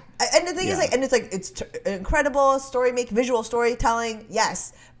explosions. Yeah, and the thing is like, and it's incredible visual storytelling.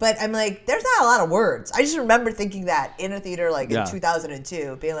 Yes, but I'm like, there's not a lot of words. I just remember thinking that in a theater like in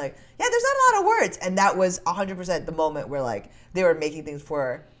 2002, being like, yeah, there's not a lot of words, and that was 100% the moment where like they were making things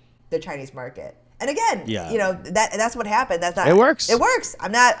for the Chinese market. And again, you know that's what happened. That's not. It works. It works.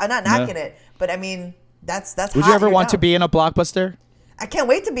 I'm not knocking it, but I mean that's. Would you ever want to be in a blockbuster? I can't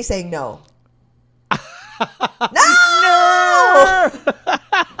wait to be saying no. No!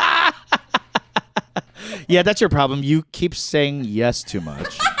 Yeah, that's your problem. You keep saying yes too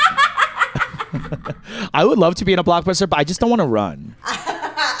much. I would love to be in a blockbuster, but I just don't want to run.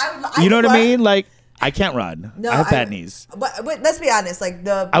 You know what I mean? Like, I can't run. No, I have bad knees. But let's be honest. Like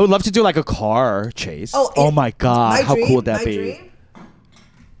I would love to do like a car chase. Oh my God. How cool would that be?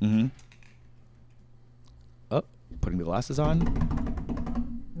 Mm-hmm. Oh, putting the glasses on.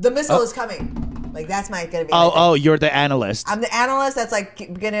 The missile is coming. Like that's gonna be. Oh, you're the analyst. I'm the analyst that's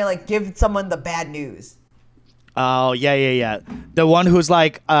like gonna like give someone the bad news. Oh yeah. The one who's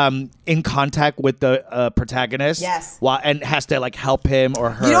like in contact with the protagonist. Yes. And has to like help him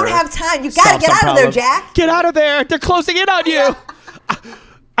or her. You don't have time. You gotta get out of there, Jack. Get out of there! They're closing in on you.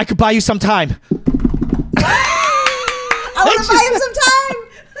 I could buy you some time. I want to buy him some time.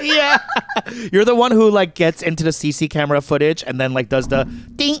 Yeah. You're the one who like gets into the CC camera footage and then like does the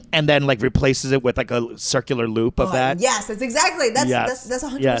ding and then like replaces it with like a circular loop of that. Yes, that's exactly. That's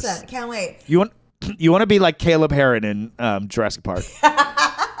 100%. Yes. Can't wait. You want to be like Caleb Heron in Jurassic Park.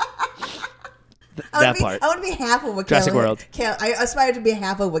 That part. I want to be half of what Jurassic World. I aspire to be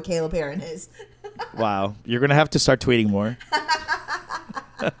half of what Caleb Heron is. Wow. You're going to have to start tweeting more.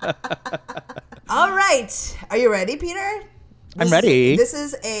 All right. Are you ready, Peter? I'm ready. This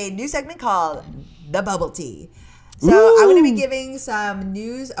is a new segment called The Bubble Tea. So I'm going to be giving some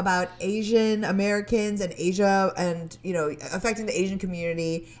news about Asian Americans and Asia and, affecting the Asian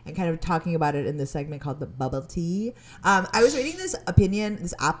community and kind of talking about it in this segment called The Bubble Tea. I was reading this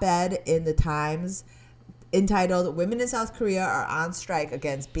op-ed in the Times entitled "Women in South Korea are on strike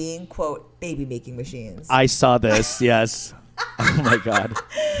against being, quote, baby making machines." I saw this, yes. Oh my God.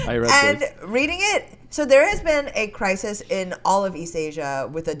 I read this. And reading it, so there has been a crisis in all of East Asia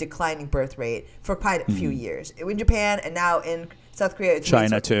with a declining birth rate for quite a few years. In Japan and now in South Korea.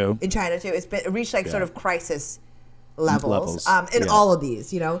 China too. In China too. It reached like sort of crisis levels. In all of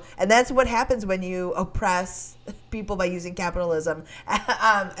these, And that's what happens when you oppress people by using capitalism.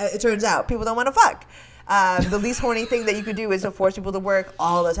 It turns out people don't want to fuck. The least horny thing that you could do is to force people to work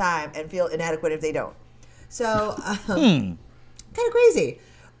all the time and feel inadequate if they don't. So, kind of crazy.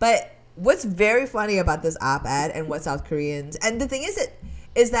 But what's very funny about this op-ed and what South Koreans, and the thing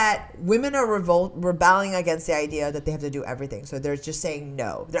is that women are rebelling against the idea that they have to do everything. So they're just saying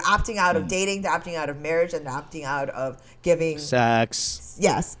no. They're opting out of dating, they're opting out of marriage, and they're opting out of giving sex.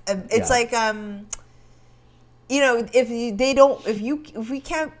 Yes. And it's like, if we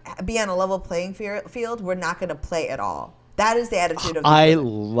can't be on a level playing field, we're not going to play at all. That is the attitude of I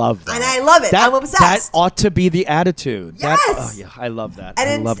love that. And I love it. I'm obsessed. That ought to be the attitude. Yes. I love that. And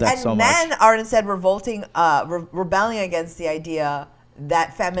I love that so much. And men are instead rebelling against the idea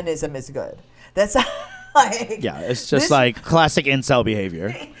that feminism is good. That's Like, yeah, it's just like classic incel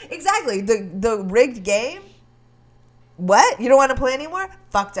behavior. Exactly. The rigged game. What? You don't want to play anymore?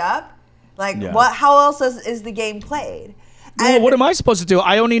 Fucked up. Like, what? How else is the game played? Well, what am I supposed to do?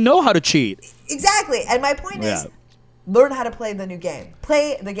 I only know how to cheat. Exactly. And my point is, learn how to play the new game.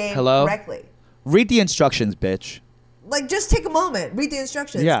 Play the game correctly. Read the instructions, bitch. Like, just take a moment. Read the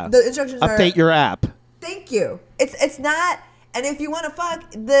instructions. Yeah. The instructions Update your app. Thank you. It's not. And if you want to fuck,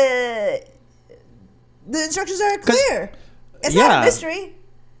 the instructions are clear. It's not a mystery.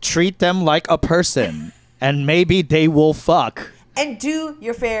 Treat them like a person, and maybe they will fuck. And do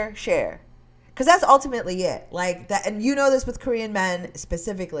your fair share. Because that's ultimately it. Like that, and you know this with Korean men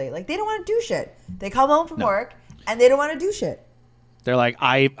specifically. Like, they don't want to do shit. They come home from work and they don't want to do shit. They're like,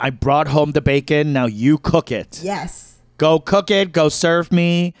 I brought home the bacon. Now you cook it. Yes. Go cook it. Go serve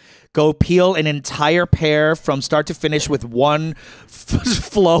me. Go peel an entire pear from start to finish with one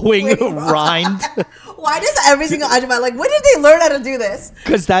flowing rind. Why does every single Ajumma, like, when did they learn how to do this?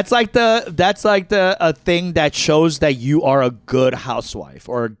 Because that's like the thing that shows that you are a good housewife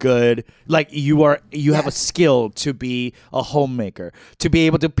or a good, like, you have a skill to be a homemaker, to be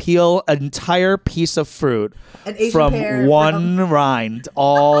able to peel an entire piece of fruit from one rind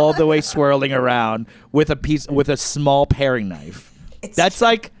all the way swirling around with a small paring knife.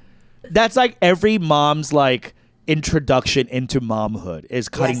 That's like every mom's like introduction into momhood is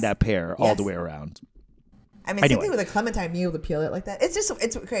cutting that pear all the way around. I mean, same thing with a clementine, you able to peel it like that.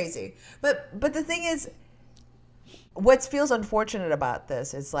 It's crazy. But the thing is, what feels unfortunate about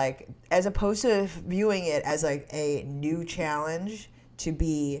this is, like, as opposed to viewing it as like a new challenge to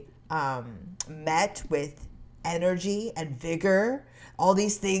be met with energy and vigor, all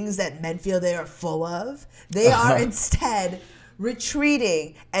these things that men feel they are full of, they are instead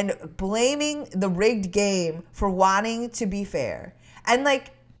retreating and blaming the rigged game for wanting to be fair. And,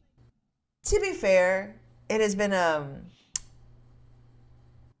 like, to be fair, it has been an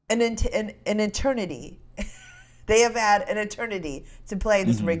eternity. They have had an eternity to play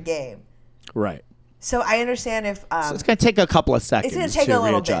this rigged game. Right. So I understand if so it's gonna take a couple of seconds. It's gonna take a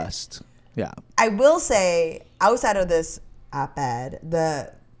little readjust. Bit. Yeah. I will say, outside of this op-ed,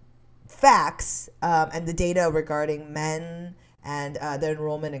 the facts and the data regarding men and their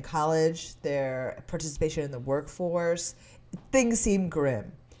enrollment in college, their participation in the workforce, things seem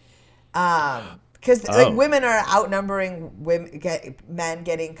grim. Because like, women are outnumbering men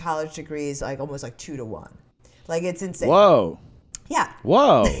getting college degrees like almost like 2 to 1. Like, it's insane. Whoa. Yeah.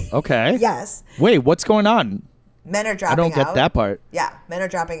 Whoa. Okay. Yes. Wait, what's going on? Men are dropping out. I don't get that part. Yeah, men are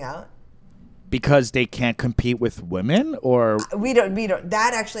dropping out. Because they can't compete with women, or we don't.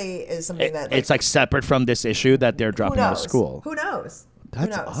 That actually is something that, like, it's like separate from this issue that they're dropping out of school. Who knows?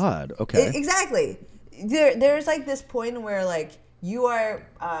 That's odd. Okay. Exactly. There's like this point where, like, you are.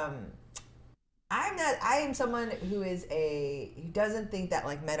 I am someone who doesn't think that,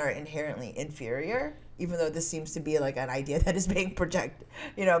 like, men are inherently inferior, even though this seems to be like an idea that is being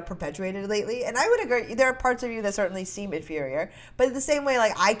perpetuated lately. And I would agree, there are parts of you that certainly seem inferior, but in the same way,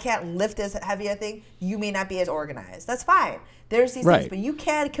 like, I can't lift as heavy a thing, you may not be as organized. That's fine. There's these things, but you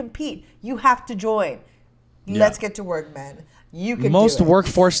can't compete. You have to join. Yeah. Let's get to work, men. You can. Most do it.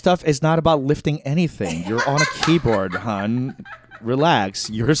 Workforce stuff is not about lifting anything. You're on a keyboard, hun. Relax.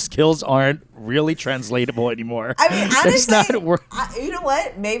 Your skills aren't really translatable anymore. I mean, honestly, you know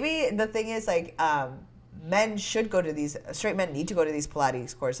what? Maybe the thing is, like, men should go to these, straight men need to go to these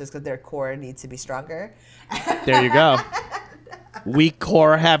Pilates courses because their core needs to be stronger. There you go. Weak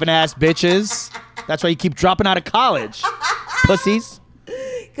core having ass bitches. That's why you keep dropping out of college. Pussies.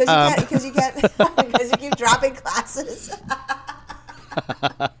 Because you keep dropping classes.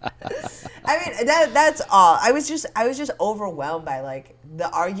 I mean, that's all. I was just overwhelmed by, like, the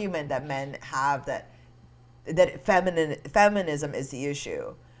argument that men have that feminism is the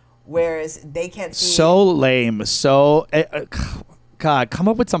issue, whereas they can't see. So lame. So God, come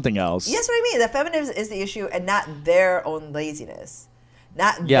up with something else. Yes, what I mean. That feminism is the issue, and not their own laziness,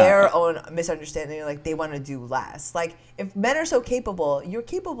 not their own misunderstanding. Like, they want to do less. Like, if men are so capable, you're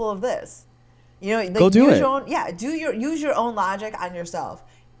capable of this. You know, like, go do it. Use your own logic on yourself.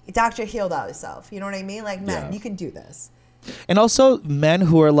 Doctor healed out yourself. You know what I mean? Like, men, you can do this. And also men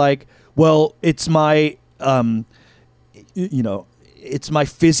who are like, well, it's my, it's my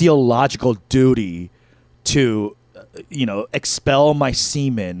physiological duty to, expel my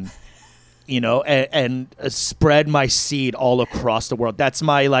semen, and spread my seed all across the world. That's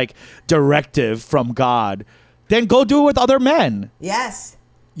my, like, directive from God. Then go do it with other men. Yes.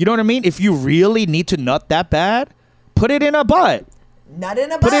 You know what I mean? If you really need to nut that bad, put it in a butt. Nut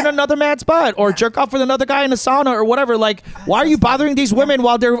in a butt. Put it in another man's butt, or jerk off with another guy in a sauna or whatever. Like, why are you bothering these women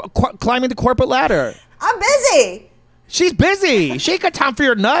while they're climbing the corporate ladder? I'm busy. She's busy. She ain't got time for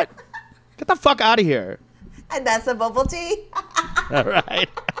your nut. Get the fuck out of here. And that's the bubble tea. All right.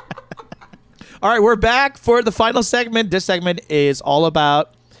 All right, we're back for the final segment. This segment is all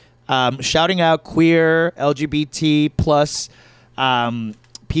about shouting out queer, LGBT plus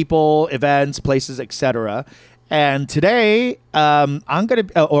people, events, places, etc. And today, I'm gonna,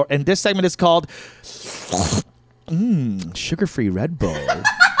 and this segment is called sugar-free Red Bull.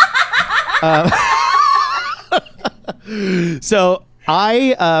 So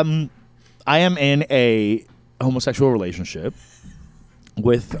I am in a homosexual relationship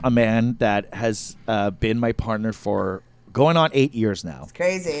with a man that has been my partner for going on 8 years now. It's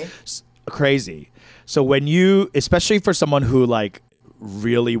crazy. Crazy. So when you, especially for someone who like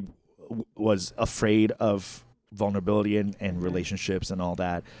really was afraid of vulnerability and relationships and all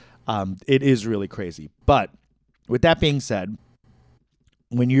that, it is really crazy. But with that being said,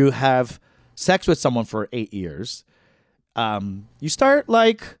 when you have sex with someone for 8 years, you start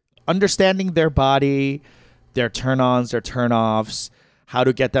like understanding their body, their turn-ons, their turn-offs, how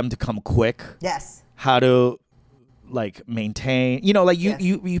to get them to come quick. Yes. How to like maintain, like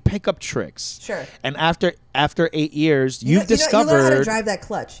you pick up tricks. Sure. And after 8 years, you've discovered you learn how to drive that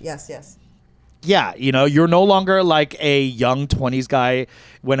clutch. Yes. Yeah, you're no longer like a young 20s guy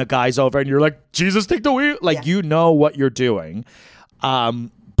when a guy's over and you're like, Jesus, take the wheel. Like, you know what you're doing.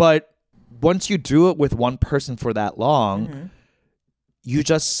 But once you do it with one person for that long, you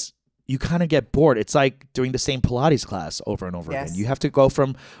kind of get bored. It's like doing the same Pilates class over and over again. You have to go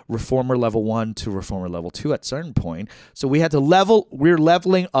from reformer level 1 to reformer level 2 at a certain point. So we're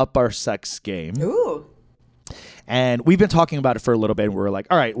leveling up our sex game. Ooh. And we've been talking about it for a little bit. And we're like,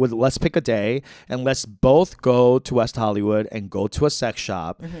 all right, well, let's pick a day and let's both go to West Hollywood and go to a sex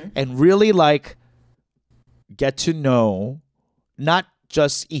shop and really like get to know not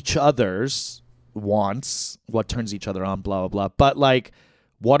just each other's wants, what turns each other on, blah, blah, blah, but like,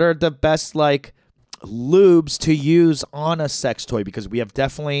 what are the best like lubes to use on a sex toy? Because we have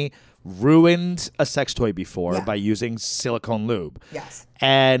definitely ruined a sex toy before by using silicone lube. Yes.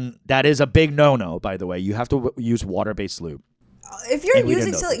 And that is a big no-no, by the way. You have to use water-based lube. If you're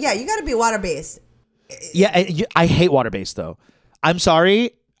using silicone, you got to be water-based. Yeah, I hate water-based, though. I'm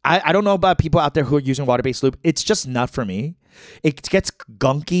sorry. I don't know about people out there who are using water-based lube. It's just not for me. It gets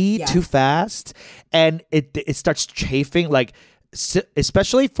gunky too fast, and it starts chafing, like,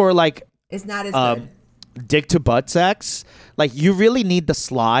 especially for, like... It's not as good. Dick to butt sex. Like, you really need the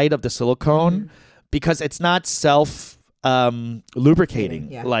slide of the silicone because it's not self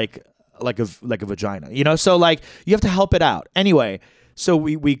lubricating like a vagina, so like you have to help it out anyway. So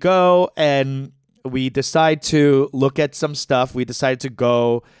we go and we decide to look at some stuff. We decided to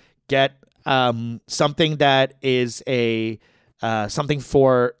go get something that is a something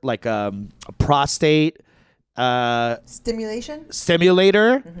for like a prostate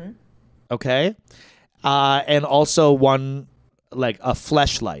stimulator. Okay. And also one like a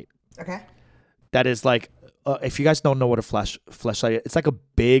fleshlight. Okay. That is like, if you guys don't know what a fleshlight is, it's like a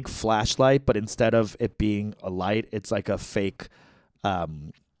big flashlight, but instead of it being a light, it's like a fake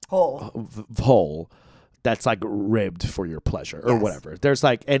hole that's like ribbed for your pleasure or whatever. There's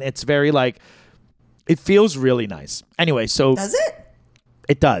like, and it's very like, it feels really nice. Anyway, so does it?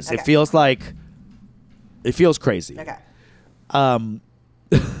 It does. Okay. It feels crazy. Okay.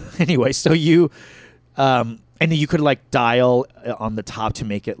 Anyway, so you. And then you could like dial on the top to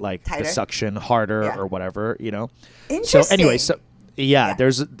make it like tighter, the suction harder or whatever, Interesting. So anyway,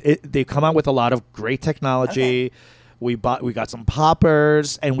 they come out with a lot of great technology. Okay. We got some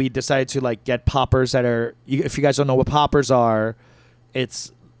poppers, and we decided to like get poppers that are. If you guys don't know what poppers are,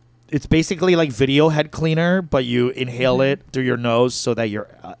 it's basically like video head cleaner, but you inhale it through your nose so that your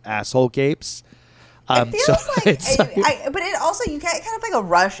asshole gapes. It feels but it also you get kind of like a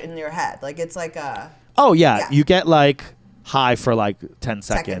rush in your head, like it's like a. Oh yeah, you get like high for like 10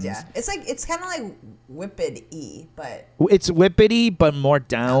 seconds. Yeah, it's kind of like whippity, but it's whippity but more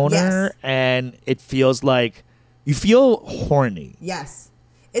downer, and it feels like you feel horny. Yes,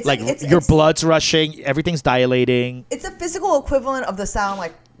 it's like your blood's rushing, everything's dilating. It's a physical equivalent of the sound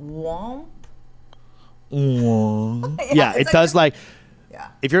like womp. Yeah, it does like. Yeah.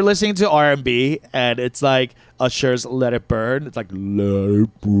 If you're listening to R&B and it's like Usher's "Let It Burn," it's like "Let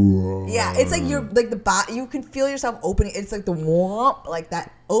It Burn." Yeah, it's like you're like you can feel yourself opening. It's like the womp, like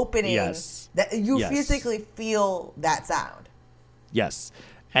that opening. Yes. That you physically feel that sound. Yes,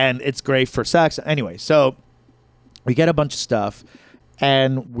 and it's great for sex. Anyway, so we get a bunch of stuff,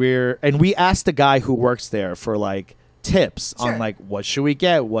 and we asked the guy who works there for like tips on like what should we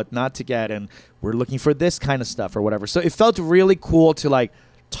get, what not to get, and we're looking for this kind of stuff or whatever. So it felt really cool to like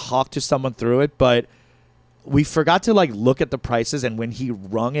talk to someone through it, but we forgot to like look at the prices, and when he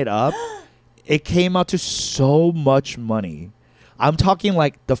rung it up, it came out to so much money. I'm talking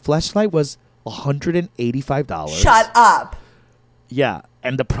like the fleshlight was $185. Shut up. Yeah,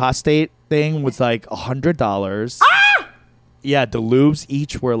 and the prostate thing was like $100. Yeah, the lubes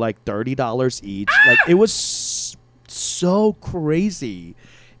each were like $30 each. Like it was so crazy.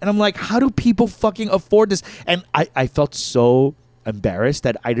 And I'm like, how do people fucking afford this? And I felt so embarrassed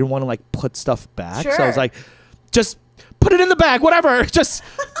that I didn't want to like put stuff back. Sure. So I was like, just put it in the bag, whatever. Just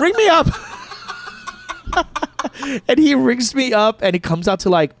ring me up. And he rings me up, and it comes out to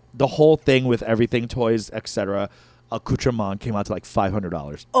like the whole thing with everything, toys, etc. Accoutrement came out to like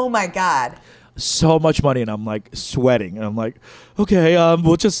 $500. Oh my God. So much money, and I'm like sweating, and I'm like, okay,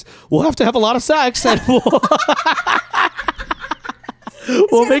 we'll have to have a lot of sex, and we'll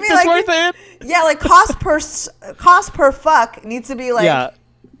make this like, worth it. Yeah, like cost per fuck needs to be like. Yeah,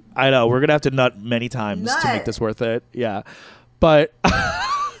 I know we're gonna have to nut many times to make this worth it. Yeah, but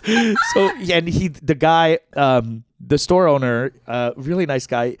so yeah, and the guy, the store owner, really nice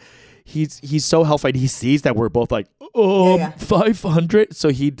guy. He's so helpful. He sees that we're both like, 500. So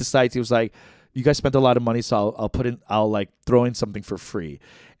he decides, he was like, you guys spent a lot of money, so I'll like throw in something for free.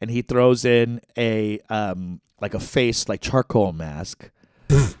 And he throws in a like a face like charcoal mask,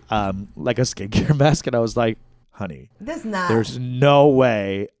 like a skincare mask. And I was like, honey, there's no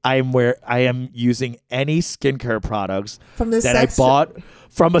way I am using any skincare products that I bought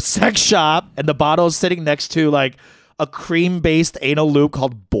from a sex shop, and the bottle is sitting next to like a cream-based anal lube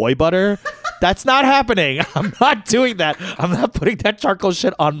called Boy Butter. That's not happening. I'm not doing that. I'm not putting that charcoal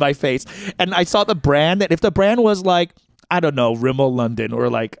shit on my face. And I saw the brand, and if the brand was like, I don't know, Rimmel London, or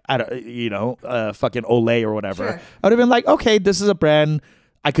like, fucking Olay or whatever, sure, I would have been like, okay, this is a brand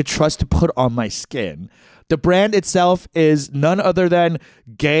I could trust to put on my skin. The brand itself is none other than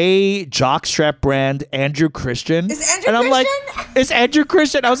gay jockstrap brand Andrew Christian. Is Andrew and I'm Christian? like, it's Andrew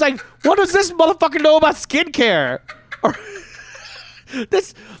Christian. I was like, what does this motherfucker know about skincare? Or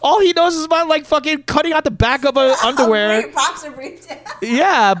this, all he knows is about like fucking cutting out the back of a underwear. Boxer briefs.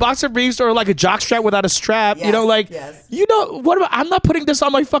 Yeah, boxer briefs, or like a jockstrap without a strap. Yes, you know, like, I'm not putting this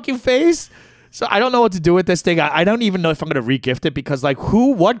on my fucking face. So I don't know what to do with this thing. I don't even know if I'm going to re-gift it, because like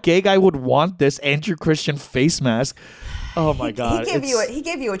what gay guy would want this Andrew Christian face mask? Oh my God. He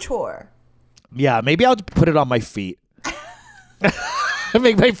gave you a chore. Yeah, maybe I'll put it on my feet.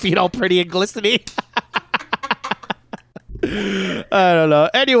 Make my feet all pretty and glistening. I don't know.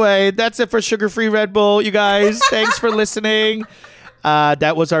 Anyway, that's it for Sugar-Free Red Bull, you guys. Thanks for listening.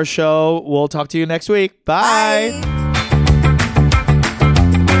 That was our show. We'll talk to you next week. Bye.